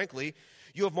quite frankly,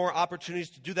 you have more opportunities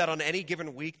to do that on any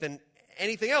given week than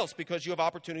anything else because you have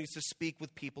opportunities to speak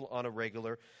with people on a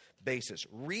regular basis.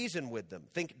 Reason with them.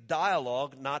 Think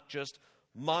dialogue, not just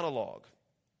monologue.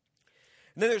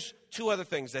 And then there's two other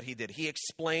things that he did. He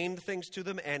explained things to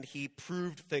them and he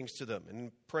proved things to them.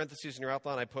 In parentheses in your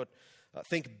outline, I put,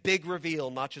 think big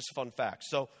reveal, not just fun facts.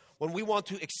 So when we want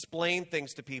to explain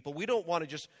things to people, we don't want to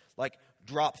just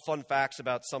drop fun facts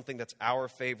about something that's our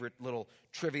favorite little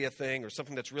trivia thing or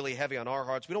something that's really heavy on our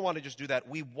hearts. We don't want to just do that.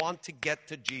 We want to get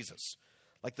to Jesus.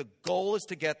 The goal is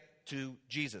to get to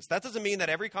Jesus. That doesn't mean that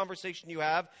every conversation you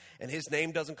have and his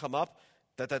name doesn't come up,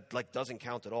 that doesn't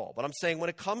count at all. But I'm saying when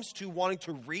it comes to wanting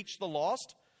to reach the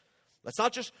lost, let's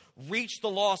not just reach the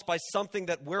lost by something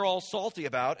that we're all salty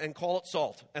about and call it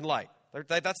salt and light.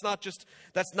 That's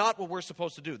not what we're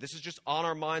supposed to do. This is just on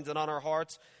our minds and on our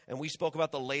hearts, and we spoke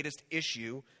about the latest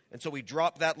issue, and so we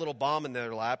dropped that little bomb in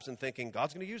their laps and thinking,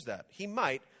 God's going to use that. He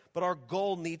might, but our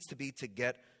goal needs to be to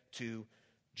get to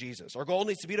Jesus. Our goal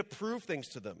needs to be to prove things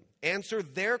to them. Answer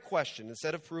their question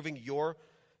instead of proving your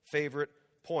favorite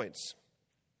points.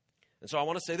 And so I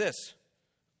want to say this,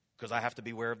 because I have to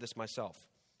be aware of this myself.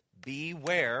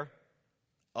 Beware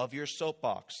of your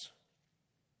soapbox.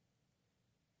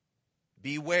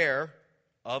 Beware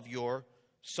of your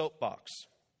soapbox.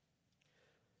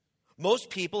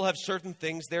 Most people have certain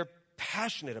things they're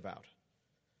passionate about.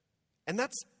 And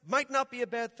that might not be a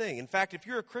bad thing. In fact, if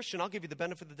you're a Christian, I'll give you the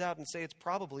benefit of the doubt and say it's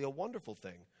probably a wonderful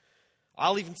thing.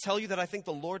 I'll even tell you that I think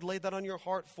the Lord laid that on your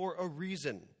heart for a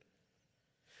reason.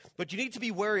 But you need to be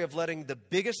wary of letting the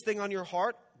biggest thing on your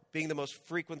heart being the most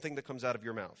frequent thing that comes out of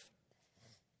your mouth.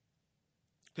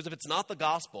 Because if it's not the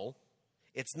gospel,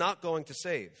 it's not going to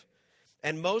save.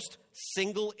 And most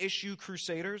single-issue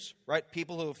crusaders, right,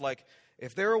 people who have,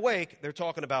 if they're awake, they're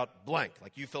talking about blank,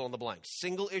 you fill in the blank.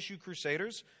 Single-issue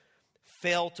crusaders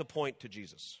fail to point to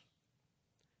Jesus.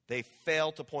 They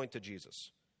fail to point to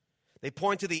Jesus. They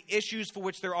point to the issues for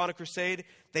which they're on a crusade.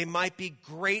 They might be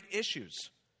great issues,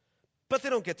 but they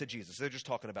don't get to Jesus. They're just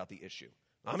talking about the issue.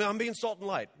 I'm being salt and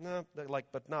light. No,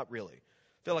 but not really.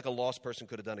 I feel like a lost person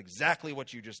could have done exactly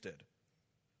what you just did.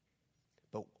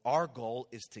 But our goal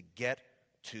is to get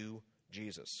to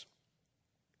Jesus.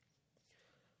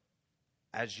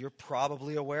 As you're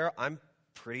probably aware,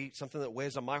 something that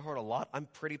weighs on my heart a lot, I'm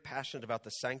pretty passionate about the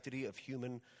sanctity of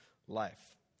human life.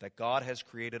 That God has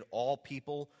created all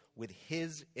people with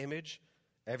his image,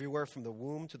 everywhere from the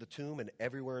womb to the tomb and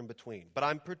everywhere in between. But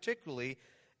I'm particularly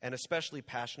and especially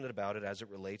passionate about it as it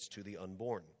relates to the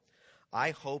unborn. I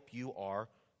hope you are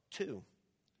too.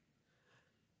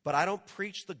 But I don't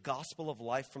preach the gospel of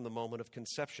life from the moment of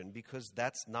conception because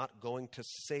that's not going to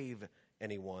save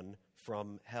anyone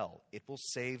from hell. It will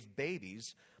save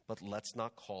babies, but let's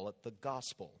not call it the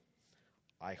gospel.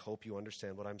 I hope you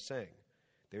understand what I'm saying.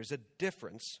 There's a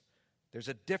difference. There's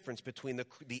a difference between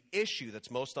the issue that's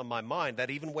most on my mind,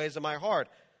 that even weighs on my heart,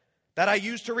 that I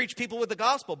use to reach people with the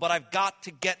gospel, but I've got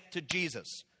to get to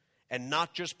Jesus and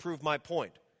not just prove my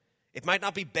point. It might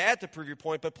not be bad to prove your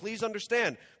point, but please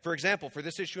understand, for example, for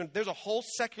this issue, there's a whole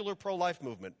secular pro-life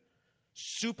movement,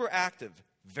 super active,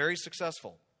 very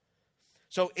successful.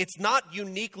 So it's not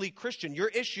uniquely Christian. Your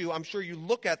issue, I'm sure you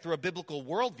look at through a biblical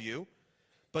worldview,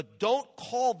 but don't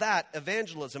call that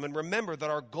evangelism. And remember that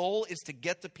our goal is to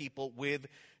get to people with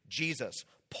Jesus.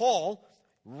 Paul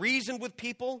reasoned with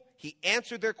people. He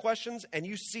answered their questions, and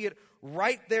you see it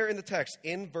right there in the text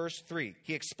in verse 3.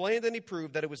 He explained and he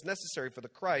proved that it was necessary for the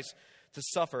Christ to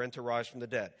suffer, and to rise from the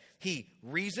dead. He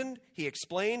reasoned, he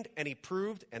explained, and he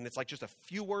proved, and it's like just a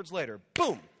few words later,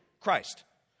 boom, Christ.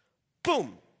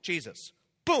 Boom, Jesus.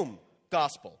 Boom,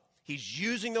 gospel. He's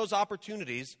using those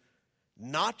opportunities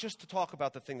not just to talk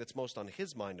about the thing that's most on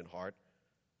his mind and heart,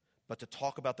 but to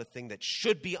talk about the thing that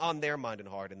should be on their mind and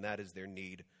heart, and that is their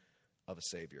need of a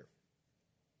Savior.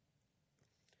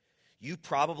 You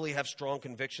probably have strong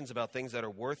convictions about things that are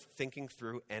worth thinking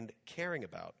through and caring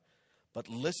about. But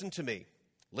listen to me.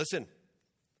 Listen.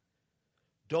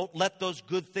 Don't let those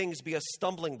good things be a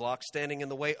stumbling block standing in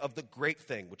the way of the great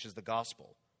thing, which is the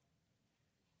gospel.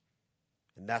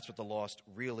 And that's what the lost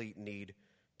really need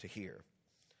to hear.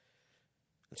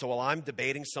 And so while I'm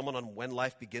debating someone on when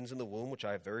life begins in the womb, which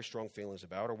I have very strong feelings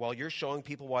about, or while you're showing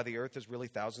people why the earth is really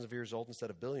thousands of years old instead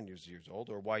of billions of years old,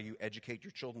 or why you educate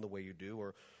your children the way you do,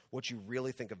 or what you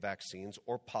really think of vaccines,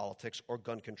 or politics, or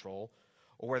gun control,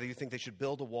 or whether you think they should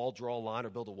build a wall, draw a line, or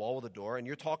build a wall with a door, and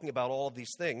you're talking about all of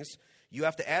these things, you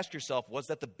have to ask yourself, was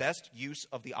that the best use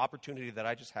of the opportunity that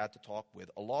I just had to talk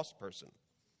with a lost person?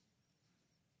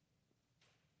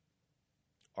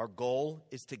 Our goal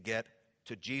is to get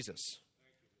to Jesus.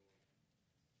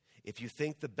 If you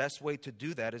think the best way to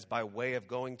do that is by way of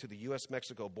going to the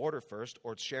U.S.-Mexico border first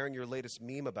or sharing your latest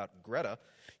meme about Greta,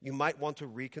 you might want to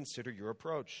reconsider your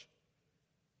approach.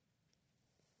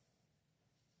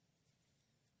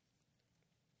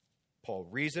 Paul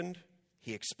reasoned,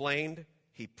 he explained,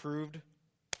 he proved.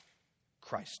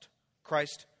 Christ,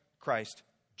 Christ, Christ,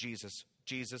 Jesus,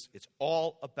 Jesus. It's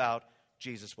all about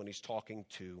Jesus when he's talking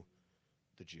to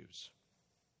the Jews.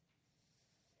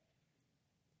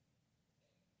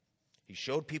 He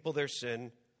showed people their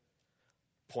sin,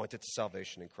 pointed to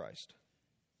salvation in Christ.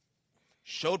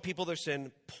 Showed people their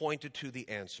sin, pointed to the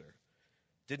answer.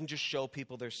 Didn't just show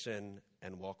people their sin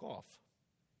and walk off.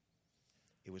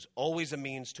 It was always a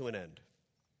means to an end.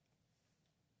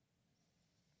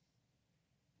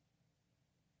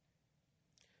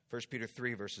 1 Peter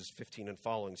 3, verses 15 and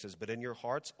following says, "But in your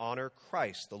hearts honor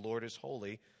Christ, the Lord is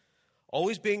holy,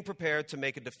 always being prepared to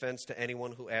make a defense to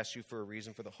anyone who asks you for a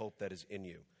reason for the hope that is in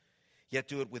you. Yet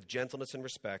do it with gentleness and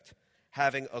respect,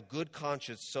 having a good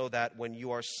conscience, so that when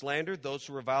you are slandered, those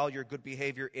who revile your good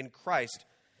behavior in Christ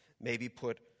may be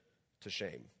put to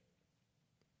shame."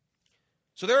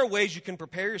 So there are ways you can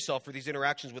prepare yourself for these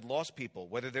interactions with lost people,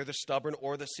 whether they're the stubborn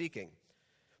or the seeking.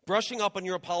 Brushing up on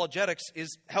your apologetics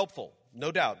is helpful,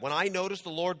 no doubt. When I notice the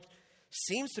Lord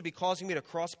seems to be causing me to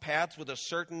cross paths with a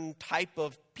certain type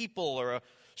of people or a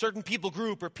certain people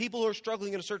group or people who are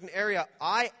struggling in a certain area,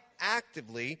 I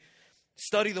actively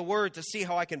study the Word to see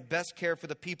how I can best care for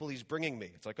the people he's bringing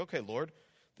me. It's like, okay, Lord,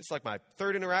 this is like my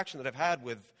third interaction that I've had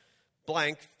with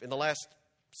blank in the last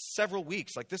several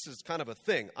weeks. Like, this is kind of a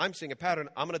thing. I'm seeing a pattern.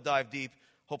 I'm going to dive deep.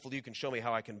 Hopefully you can show me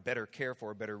how I can better care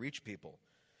for, better reach people.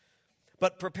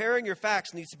 But preparing your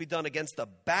facts needs to be done against the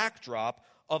backdrop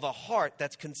of a heart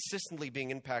that's consistently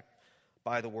being impacted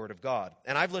by the Word of God.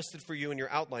 And I've listed for you in your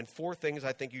outline 4 things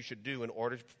I think you should do in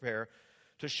order to prepare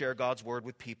to share God's Word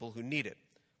with people who need it.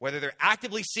 Whether they're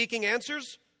actively seeking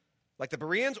answers, like the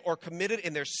Bereans, or committed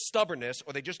in their stubbornness,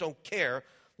 or they just don't care,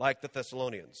 like the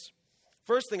Thessalonians.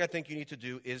 First thing I think you need to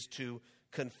do is to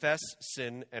confess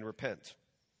sin and repent.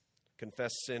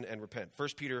 Confess sin and repent. 1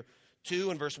 Peter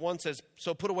 2 and verse 1 says,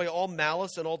 "So put away all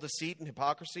malice and all deceit and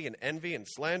hypocrisy and envy and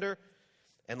slander,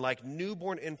 and like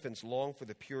newborn infants long for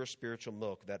the pure spiritual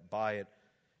milk, that by it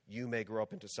you may grow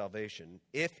up into salvation,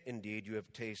 if indeed you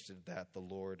have tasted that the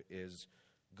Lord is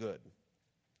good."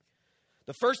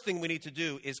 The first thing we need to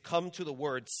do is come to the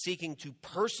Word seeking to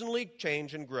personally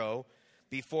change and grow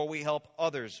before we help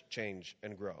others change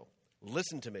and grow.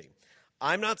 Listen to me.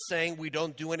 I'm not saying we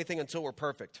don't do anything until we're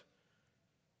perfect.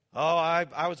 Oh,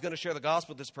 I was going to share the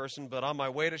gospel with this person, but on my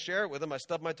way to share it with them, I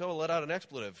stubbed my toe and let out an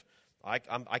expletive. I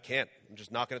can't. I'm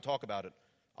just not going to talk about it.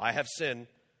 I have sin.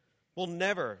 We'll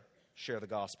never share the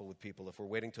gospel with people if we're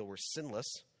waiting till we're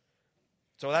sinless.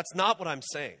 So that's not what I'm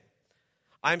saying.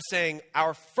 I'm saying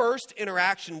our first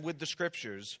interaction with the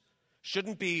Scriptures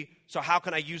shouldn't be, so how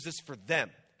can I use this for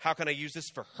them? How can I use this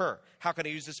for her? How can I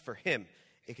use this for him?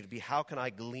 It could be, how can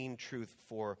I glean truth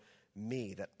for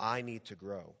me that I need to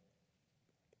grow?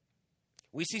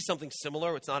 We see something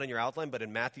similar. It's not in your outline, but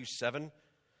in Matthew 7,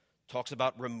 talks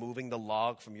about removing the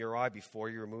log from your eye before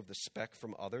you remove the speck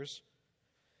from others.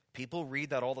 People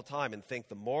read that all the time and think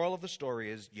the moral of the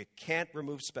story is you can't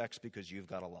remove specks because you've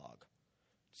got a log.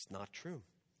 It's not true.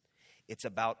 It's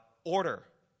about order.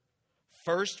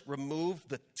 First, remove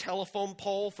the telephone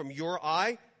pole from your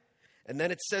eye, and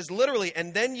then it says literally,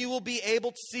 and then you will be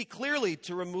able to see clearly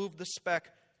to remove the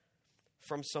speck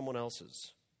from someone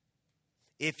else's.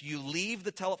 If you leave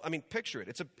the telephone, I mean, picture it.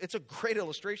 It's a great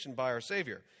illustration by our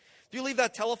Savior. If you leave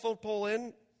that telephone pole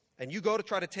in and you go to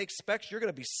try to take specks, you're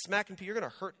going to be smacking people. You're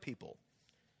going to hurt people.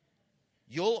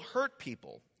 You'll hurt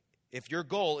people if your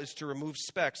goal is to remove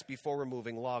specks before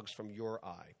removing logs from your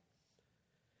eye.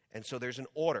 And so there's an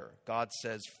order. God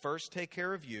says, first take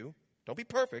care of you. Don't be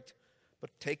perfect,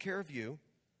 but take care of you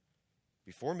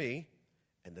before me,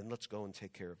 and then let's go and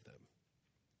take care of them.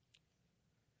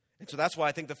 And so that's why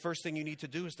I think the first thing you need to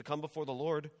do is to come before the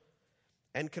Lord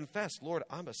and confess, Lord,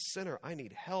 I'm a sinner. I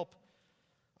need help.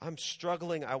 I'm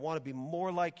struggling. I want to be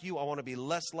more like you. I want to be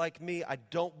less like me. I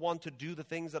don't want to do the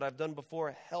things that I've done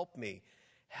before. Help me.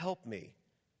 Help me.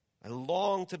 I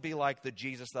long to be like the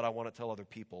Jesus that I want to tell other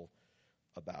people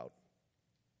about.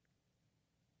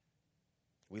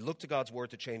 We look to God's word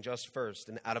to change us first,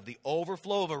 and out of the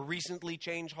overflow of a recently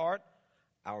changed heart,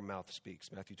 our mouth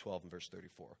speaks. Matthew 12 and verse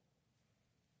 34.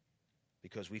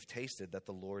 Because we've tasted that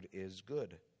the Lord is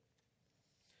good.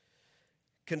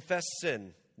 Confess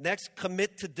sin. Next,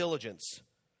 commit to diligence.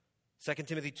 2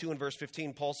 Timothy 2 and verse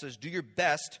 15, Paul says, do your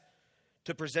best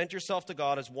to present yourself to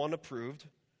God as one approved,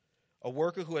 a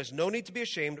worker who has no need to be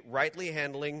ashamed, rightly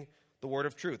handling the word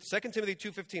of truth. 2 Timothy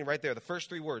 2:15, right there, the first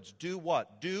three words. Do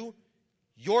what? Do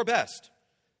your best.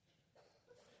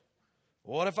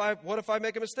 What if I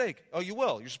make a mistake? Oh, you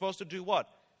will. You're supposed to do what?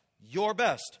 Your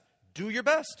best. Do your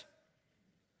best.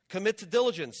 Commit to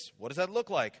diligence. What does that look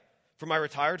like? For my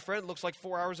retired friend, it looks like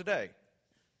 4 hours a day.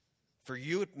 For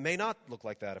you, it may not look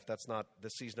like that if that's not the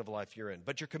season of life you're in.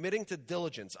 But you're committing to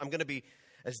diligence. I'm going to be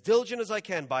as diligent as I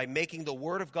can by making the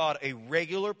Word of God a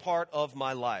regular part of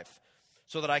my life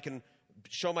so that I can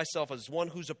show myself as one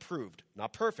who's approved.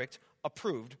 Not perfect,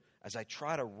 approved, as I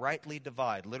try to rightly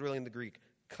divide, literally in the Greek,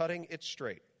 cutting it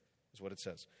straight is what it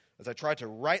says. As I try to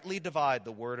rightly divide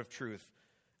the word of truth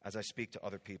as I speak to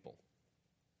other people.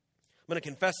 I'm going to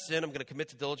confess sin. I'm going to commit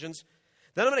to diligence.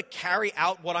 Then I'm going to carry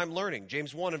out what I'm learning.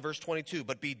 James 1 and verse 22.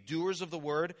 But be doers of the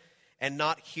word and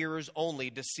not hearers only,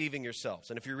 deceiving yourselves.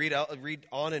 And if you read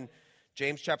on in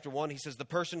James chapter 1, he says the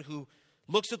person who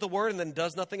looks at the word and then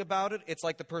does nothing about it, it's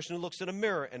like the person who looks in a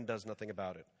mirror and does nothing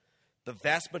about it. The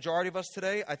vast majority of us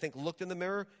today, I think, looked in the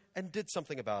mirror and did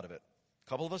something about it. A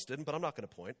couple of us didn't, but I'm not going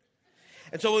to point.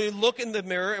 And so when we look in the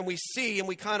mirror and we see and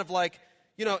we kind of like,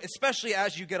 you know, especially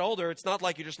as you get older, it's not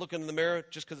like you're just looking in the mirror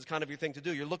just because it's kind of your thing to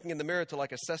do. You're looking in the mirror to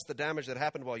like assess the damage that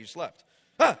happened while you slept.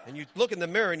 And you look in the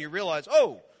mirror and you realize,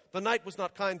 oh, the night was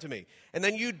not kind to me. And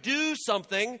then you do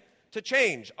something to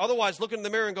change. Otherwise, looking in the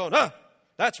mirror and going,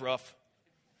 that's rough.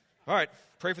 All right,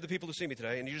 pray for the people who see me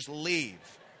today, and you just leave.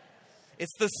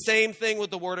 It's the same thing with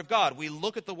the Word of God. We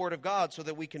look at the Word of God so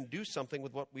that we can do something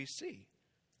with what we see.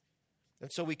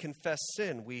 And so we confess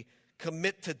sin, we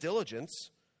commit to diligence,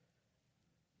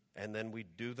 and then we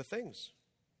do the things.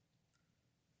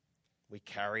 We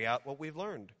carry out what we've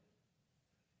learned.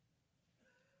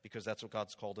 Because that's what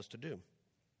God's called us to do.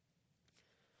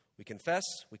 We confess,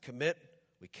 we commit,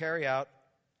 we carry out,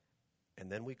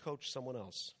 and then we coach someone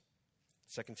else.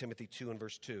 2 Timothy 2 and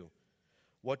verse 2.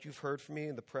 What you've heard from me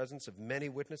in the presence of many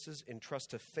witnesses,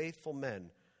 entrust to faithful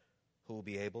men who will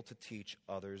be able to teach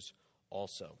others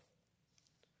also.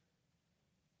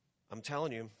 I'm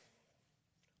telling you,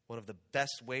 one of the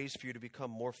best ways for you to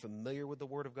become more familiar with the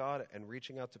Word of God and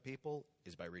reaching out to people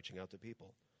is by reaching out to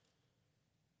people.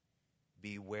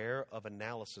 Beware of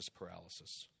analysis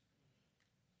paralysis.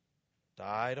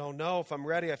 I don't know if I'm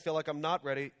ready. I feel like I'm not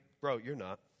ready. Bro, you're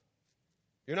not.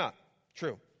 You're not.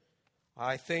 True.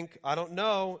 I don't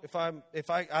know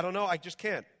I don't know. I just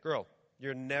can't. Girl,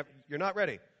 you're not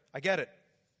ready. I get it.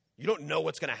 You don't know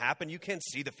what's going to happen. You can't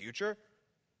see the future.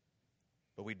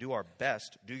 But we do our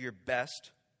best. Do your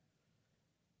best.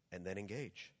 And then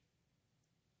engage.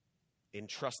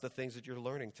 Entrust the things that you're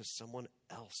learning to someone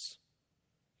else.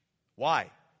 Why?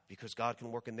 Because God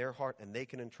can work in their heart and they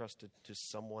can entrust it to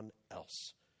someone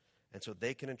else. And so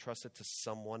they can entrust it to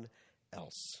someone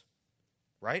else.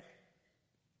 Right?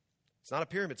 It's not a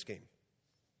pyramid scheme.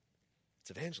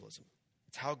 It's evangelism.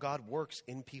 It's how God works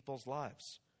in people's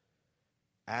lives.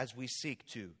 As we seek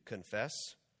to confess,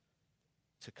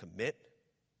 to commit,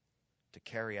 to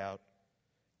carry out,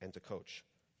 and to coach.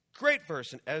 Great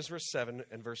verse in Ezra 7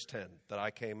 and verse 10 that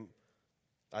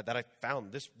I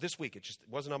found this week. It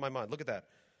wasn't on my mind. Look at that.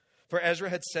 For Ezra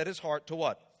had set his heart to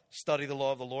what? Study the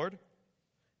law of the Lord,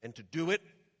 and to do it,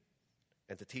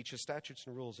 and to teach his statutes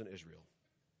and rules in Israel.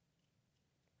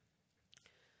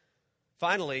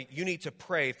 Finally, you need to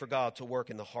pray for God to work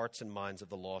in the hearts and minds of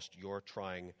the lost you're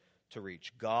trying to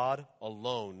reach. God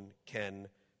alone can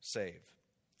save.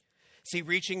 See,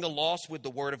 reaching the lost with the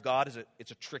Word of God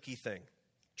it's a tricky thing.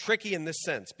 Tricky in this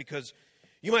sense, because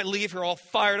You might leave here all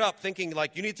fired up thinking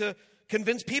like you need to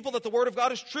convince people that the Word of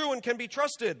God is true and can be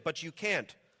trusted, but you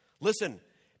can't. Listen,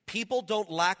 people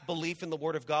don't lack belief in the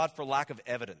Word of God for lack of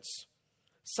evidence.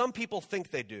 Some people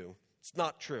think they do. It's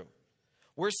not true.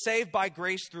 We're saved by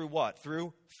grace through what?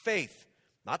 Through faith.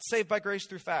 Not saved by grace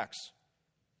through facts.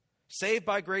 Saved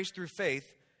by grace through faith,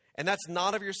 and that's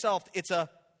not of yourself. It's a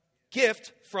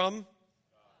gift from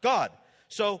God.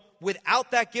 So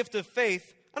without that gift of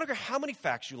faith, I don't care how many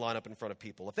facts you line up in front of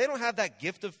people. If they don't have that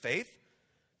gift of faith,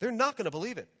 they're not going to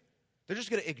believe it. They're just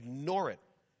going to ignore it.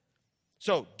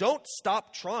 So don't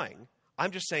stop trying.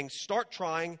 I'm just saying start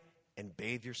trying and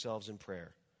bathe yourselves in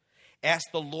prayer.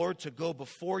 Ask the Lord to go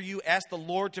before you. Ask the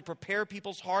Lord to prepare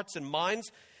people's hearts and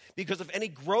minds, because if any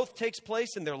growth takes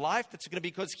place in their life, that's going to be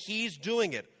because He's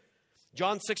doing it.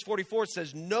 John 6:44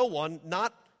 says, no one,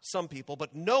 not some people,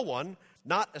 but no one,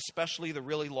 not especially the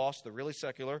really lost, the really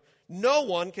secular, no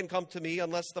one can come to me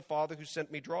unless the Father who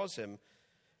sent me draws him,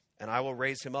 and I will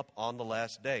raise him up on the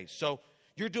last day. So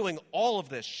you're doing all of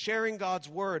this, sharing God's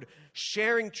word,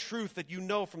 sharing truth that you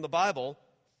know from the Bible,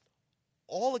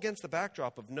 all against the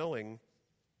backdrop of knowing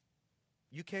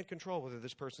you can't control whether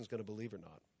this person's going to believe or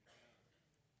not.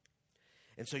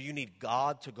 And so you need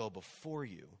God to go before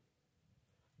you,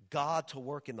 God to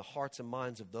work in the hearts and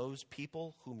minds of those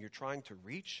people whom you're trying to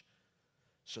reach,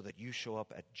 so that you show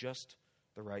up at just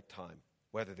the right time.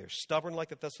 Whether they're stubborn like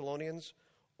the Thessalonians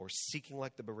or seeking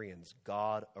like the Bereans,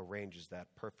 God arranges that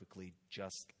perfectly,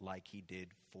 just like He did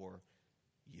for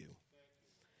you.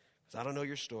 Because I don't know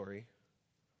your story.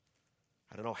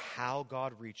 I don't know how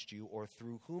God reached you or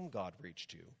through whom God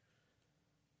reached you.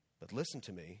 But listen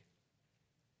to me.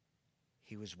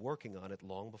 He was working on it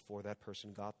long before that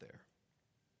person got there.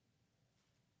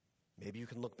 Maybe you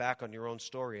can look back on your own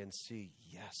story and see,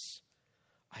 yes,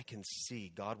 I can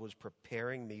see God was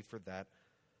preparing me for that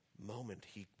moment.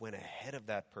 He went ahead of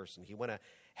that person. He went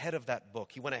ahead of that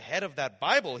book. He went ahead of that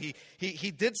Bible.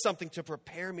 He did something to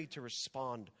prepare me to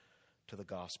respond to the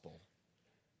gospel.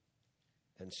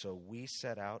 And so we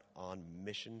set out on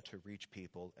mission to reach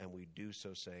people, and we do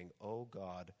so saying, oh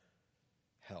God,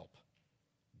 help.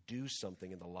 Do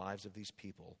something in the lives of these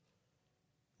people.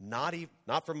 Not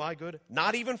for my good,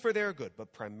 not even for their good,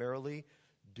 but primarily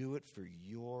do it for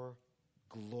your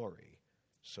glory,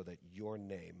 so that your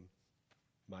name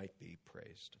might be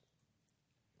praised.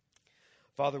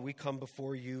 Father, we come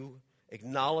before you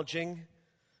acknowledging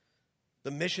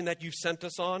the mission that you've sent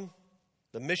us on,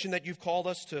 the mission that you've called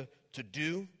us to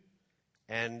do,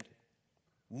 and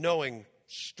knowing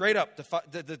straight up,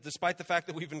 despite the fact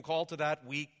that we've been called to that,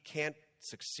 we can't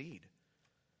succeed.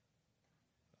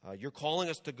 You're calling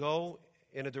us to go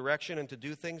in a direction and to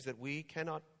do things that we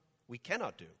cannot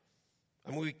do.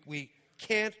 I mean,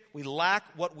 we lack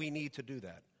what we need to do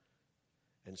that.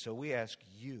 And so we ask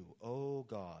you, oh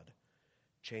God,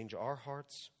 change our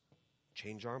hearts,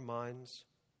 change our minds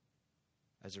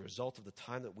as a result of the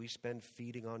time that we spend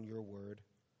feeding on your word,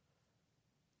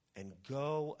 and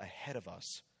go ahead of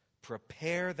us.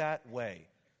 Prepare that way.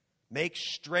 Make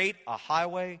straight a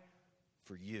highway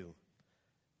for you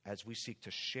as we seek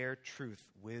to share truth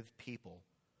with people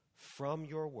from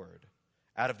your word,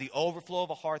 out of the overflow of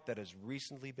a heart that has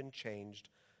recently been changed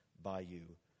by you.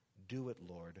 Do it,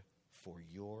 Lord, for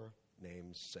your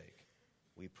name's sake.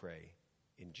 We pray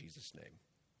in Jesus' name.